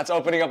 that's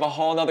opening up a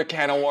whole nother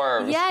can of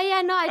worms.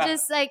 Yeah. No, I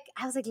was like,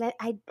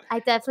 I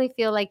definitely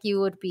feel like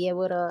you would be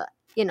able to,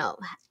 you know,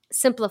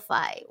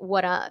 simplify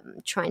what I'm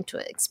trying to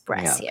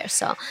express here.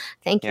 So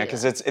thank you. Yeah,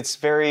 because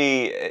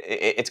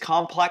it's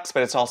complex,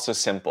 but it's also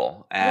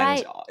simple.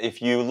 And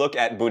if you look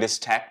at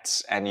Buddhist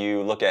texts and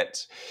you look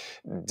at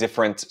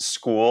different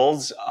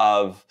schools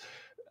of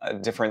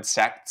different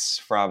sects,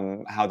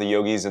 from how the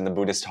yogis and the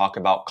Buddhists talk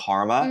about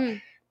karma,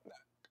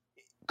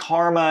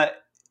 karma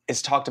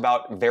is talked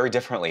about very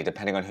differently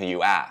depending on who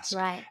you ask.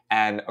 Right.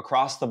 And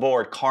across the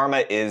board,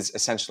 karma is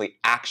essentially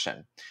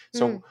action.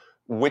 So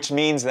which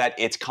means that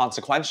it's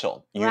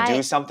consequential. You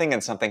do something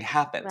and something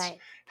happens. Right.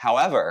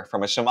 However,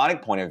 from a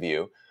shamanic point of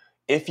view,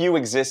 if you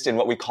exist in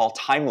what we call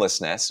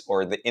timelessness,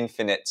 or the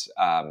infinite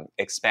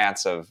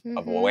expanse of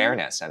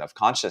awareness and of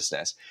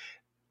consciousness,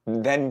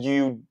 then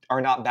you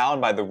are not bound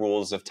by the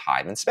rules of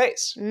time and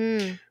space,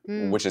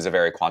 which is a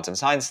very quantum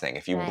science thing.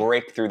 If you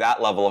break through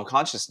that level of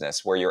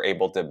consciousness where you're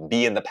able to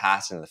be in the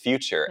past and the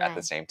future at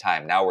the same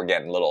time, now we're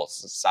getting a little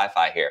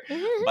sci-fi here,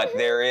 but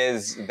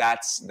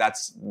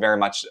that's very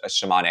much a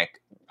shamanic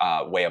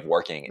way of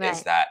working,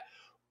 is that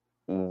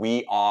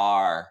we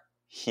are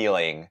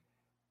healing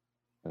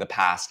the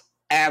past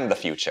and the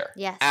future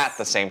at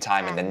the same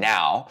time in the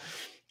now.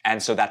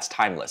 And so that's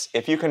timeless.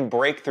 If you can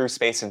break through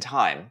space and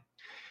time,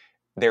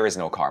 there is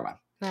no karma.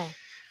 Right.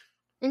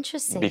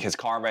 Interesting. Because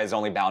karma is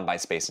only bound by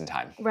space and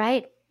time.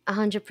 Right.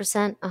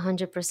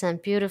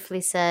 100%.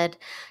 Beautifully said,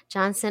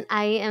 Johnson.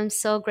 I am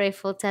so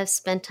grateful to have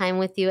spent time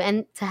with you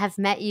and to have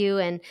met you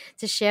and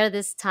to share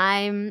this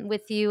time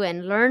with you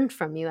and learn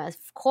from you, of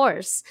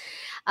course.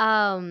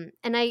 And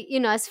I, you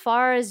know, as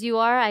far as you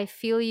are, I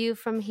feel you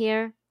from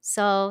here.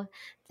 So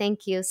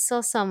thank you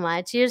so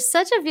much. You're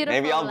such a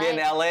beautiful Maybe I'll be in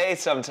LA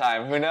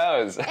sometime. Who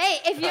knows? Hey,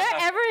 if you're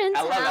ever in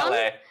town, I love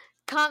LA.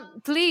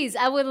 Come, please.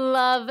 I would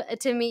love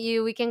to meet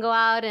you. We can go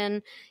out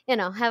and, you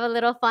know, have a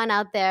little fun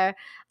out there.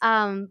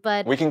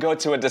 But we can go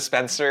to a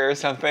dispensary or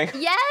something.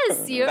 Yes,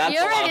 that's a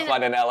lot of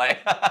fun in LA.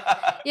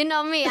 You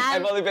know me.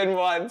 I've only been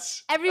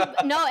once.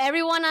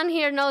 Everyone on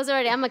here knows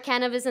already. I'm a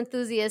cannabis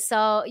enthusiast,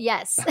 so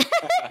yes, I'd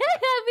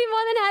be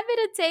more than happy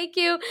to take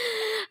you.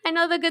 I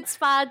know the good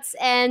spots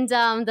and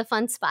the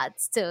fun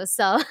spots too.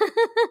 So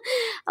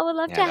I would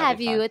love to have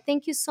you.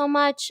 Thank you so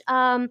much.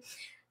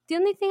 The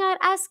only thing I'd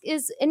ask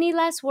is any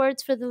last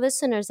words for the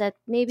listeners that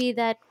maybe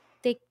that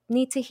they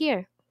need to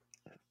hear.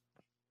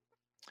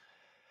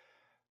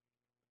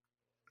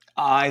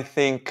 I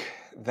think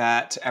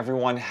that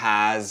everyone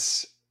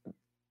has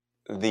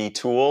the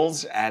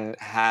tools and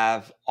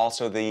have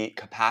also the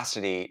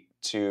capacity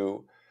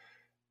to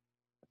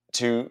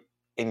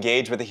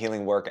engage with the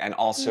healing work, and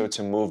also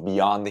to move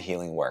beyond the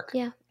healing work.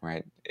 Yeah.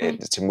 Right?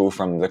 To move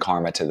from the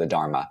karma to the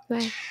dharma.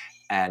 Right.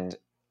 And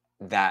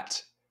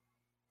that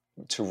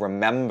to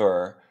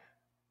remember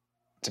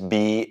to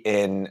be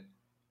in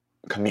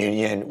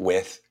communion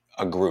with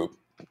a group,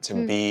 to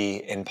be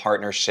in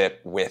partnership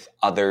with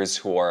others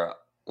who are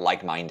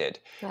like-minded,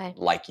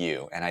 like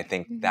you. And I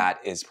think that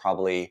is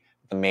probably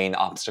the main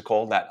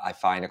obstacle that I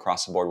find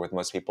across the board with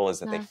most people, is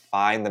that they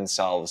find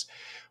themselves,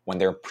 when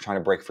they're trying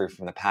to break free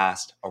from the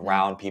past,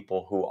 around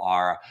people who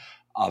are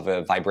of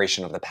a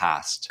vibration of the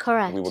past.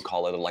 Correct. We would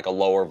call it like a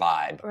lower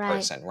vibe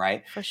person,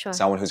 right? For sure.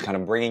 Someone who's kind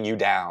of bringing you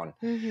down.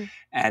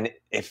 And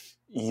if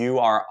you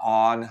are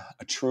on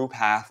a true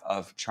path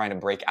of trying to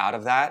break out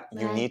of that,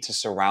 you need to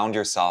surround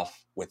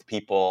yourself with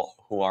people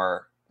who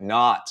are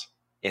not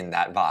in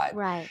that vibe.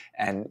 Right.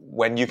 And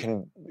when you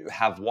can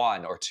have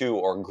one or two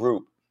or a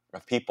group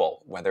of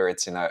people, whether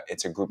it's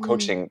a group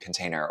coaching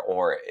container,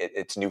 or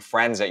it's new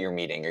friends that you're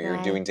meeting, or you're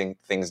Right. doing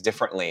things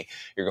differently,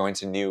 you're going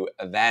to new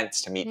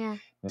events to meet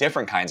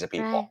different kinds of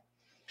people. Right.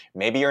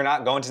 Maybe you're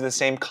not going to the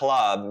same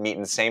club,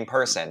 meeting the same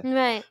person,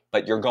 Right.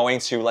 but you're going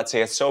to, let's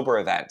say, a sober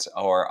event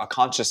or a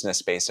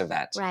consciousness-based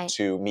event Right.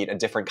 to meet a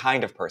different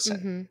kind of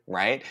person,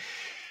 right?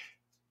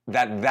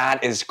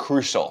 That is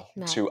crucial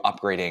to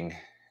upgrading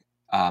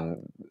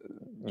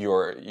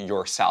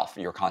yourself,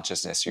 your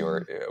consciousness,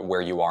 your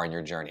where you are in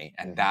your journey,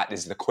 and that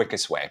is the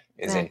quickest way,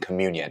 is in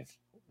communion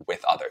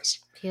with others.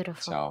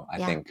 Beautiful. So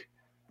I think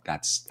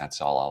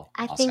that's all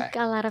I'll think say.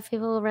 a lot of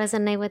people will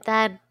resonate with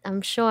that,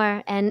 I'm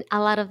sure, and a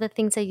lot of the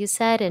things that you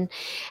said. And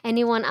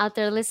anyone out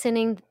there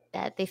listening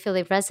that they feel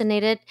they've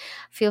resonated,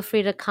 feel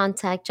free to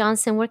contact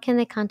Johnson. Where can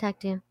they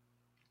contact you?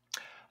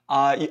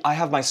 I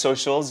have my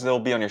socials. They'll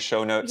be on your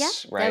show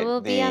notes, right? They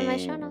will be on my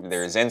show notes.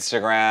 There's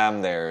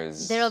Instagram.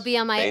 There'll be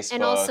on my Facebook,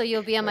 and also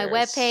you'll be on my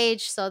webpage,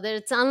 so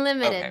it's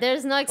unlimited. Okay,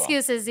 there's no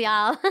excuses,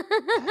 y'all.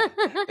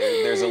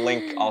 There's a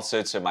link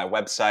also to my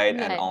website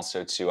and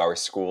also to our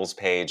schools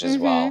page as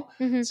well,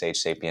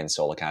 Sage Sapien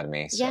Soul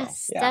Academy. So,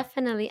 yes,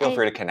 definitely. Feel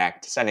free to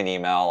connect, send an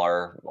email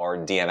or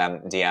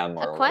DM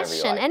or a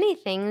question,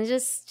 anything,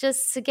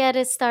 just to get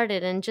it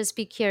started and just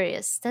be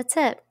curious. That's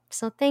it.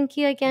 So thank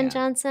you again,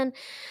 Johnson.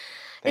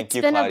 Thank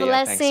you, been Claudia. a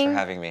blessing. Thanks for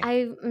having me.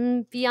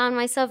 I'm beyond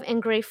myself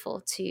and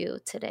grateful to you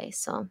today.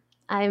 So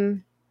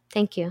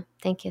thank you.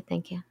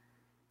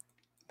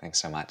 Thanks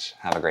so much.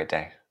 Have a great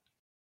day.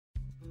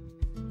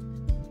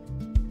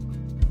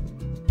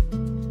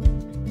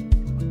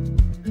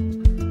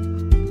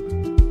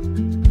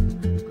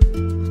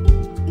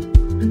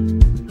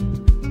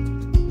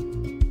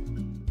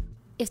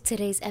 If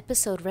today's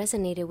episode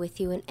resonated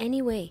with you in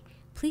any way,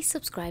 please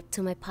subscribe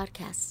to my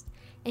podcast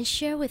and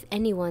share with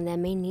anyone that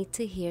may need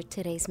to hear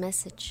today's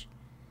message.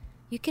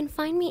 You can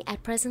find me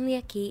at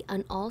Presently Aquí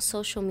on all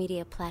social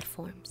media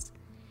platforms.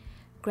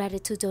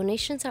 Gratitude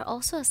donations are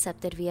also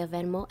accepted via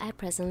Venmo at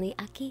Presently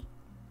Aquí.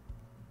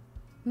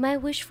 My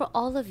wish for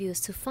all of you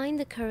is to find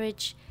the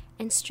courage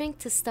and strength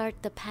to start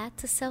the path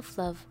to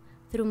self-love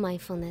through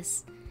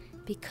mindfulness,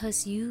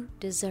 because you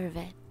deserve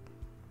it.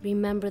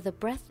 Remember, the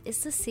breath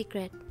is the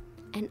secret,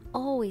 and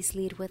always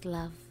lead with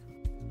love.